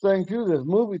part of this thing too, this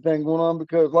movie thing going on,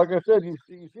 because like I said, you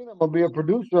seen I'm gonna be a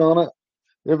producer on it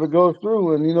if it goes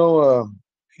through, and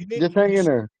just hang in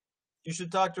there. You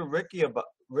should talk to Ricky about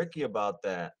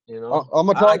that. You know, I'm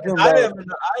gonna talk to him I about it.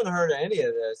 haven't heard of any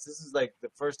of this. This is like the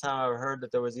first time I've heard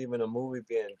that there was even a movie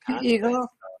being Eagle, contemplated.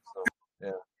 So,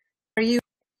 yeah.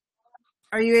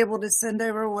 are you able to send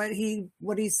over what he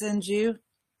sends you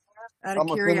out of I'm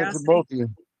gonna send it to curiosity? both of you.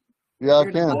 Yeah, I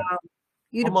You're the can. bomb.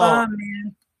 You the bomb,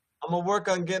 man. I'm gonna work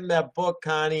on getting that book,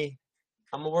 Connie.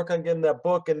 I'm gonna work on getting that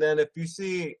book, and then if you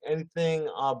see anything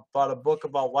about a book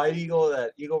about White Eagle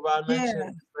that Eagle Rod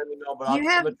mentioned, let me know. But I'm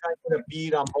gonna try to get a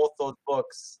bead on both those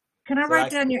books. Can I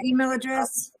write down your email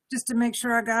address just to make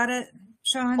sure I got it,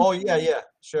 Sean? Oh yeah,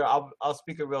 sure. I'll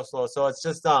speak it real slow. So it's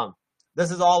just this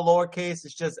is all lowercase.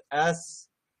 It's just SASAIZ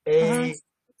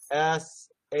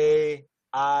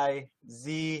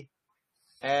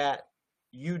at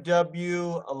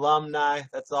UW alumni.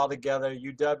 That's all together.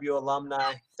 UWalumni.com.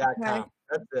 Okay.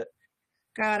 That's it.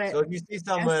 Got it. So if you see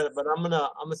something, but I'm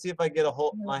gonna see if I get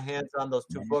my hands on those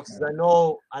 2 books. 'Cause I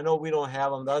know we don't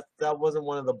have them. That wasn't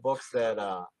one of the books that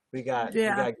we got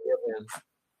given.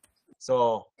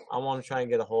 So I want to try and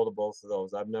get a hold of both of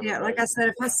those. I've never. Yeah, like I said,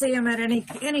 if I see them at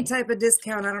any type of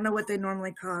discount, I don't know what they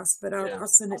normally cost, but I'll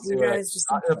send it to you guys.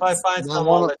 If I find some,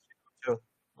 I'll let you know too.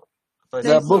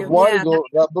 That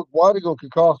book White Eagle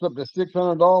could cost up to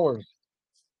 $600.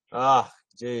 Ah,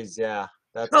 geez, yeah.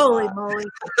 That's holy moly!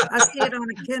 I see it on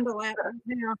a Kindle app right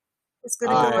now. It's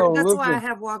gonna go. That's why I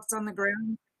have Walks on the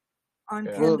Ground on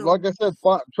Kindle. Well, like I said,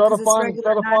 try to find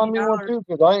me one too,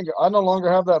 because I no longer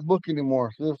have that book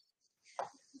anymore. Sis.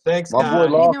 Thanks, my boy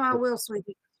lost I will,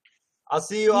 sweetie. I'll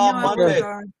see you all Monday.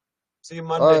 See you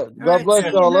Monday. All right. God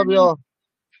bless y'all. Love y'all.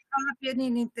 Call if you need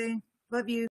anything. Love you.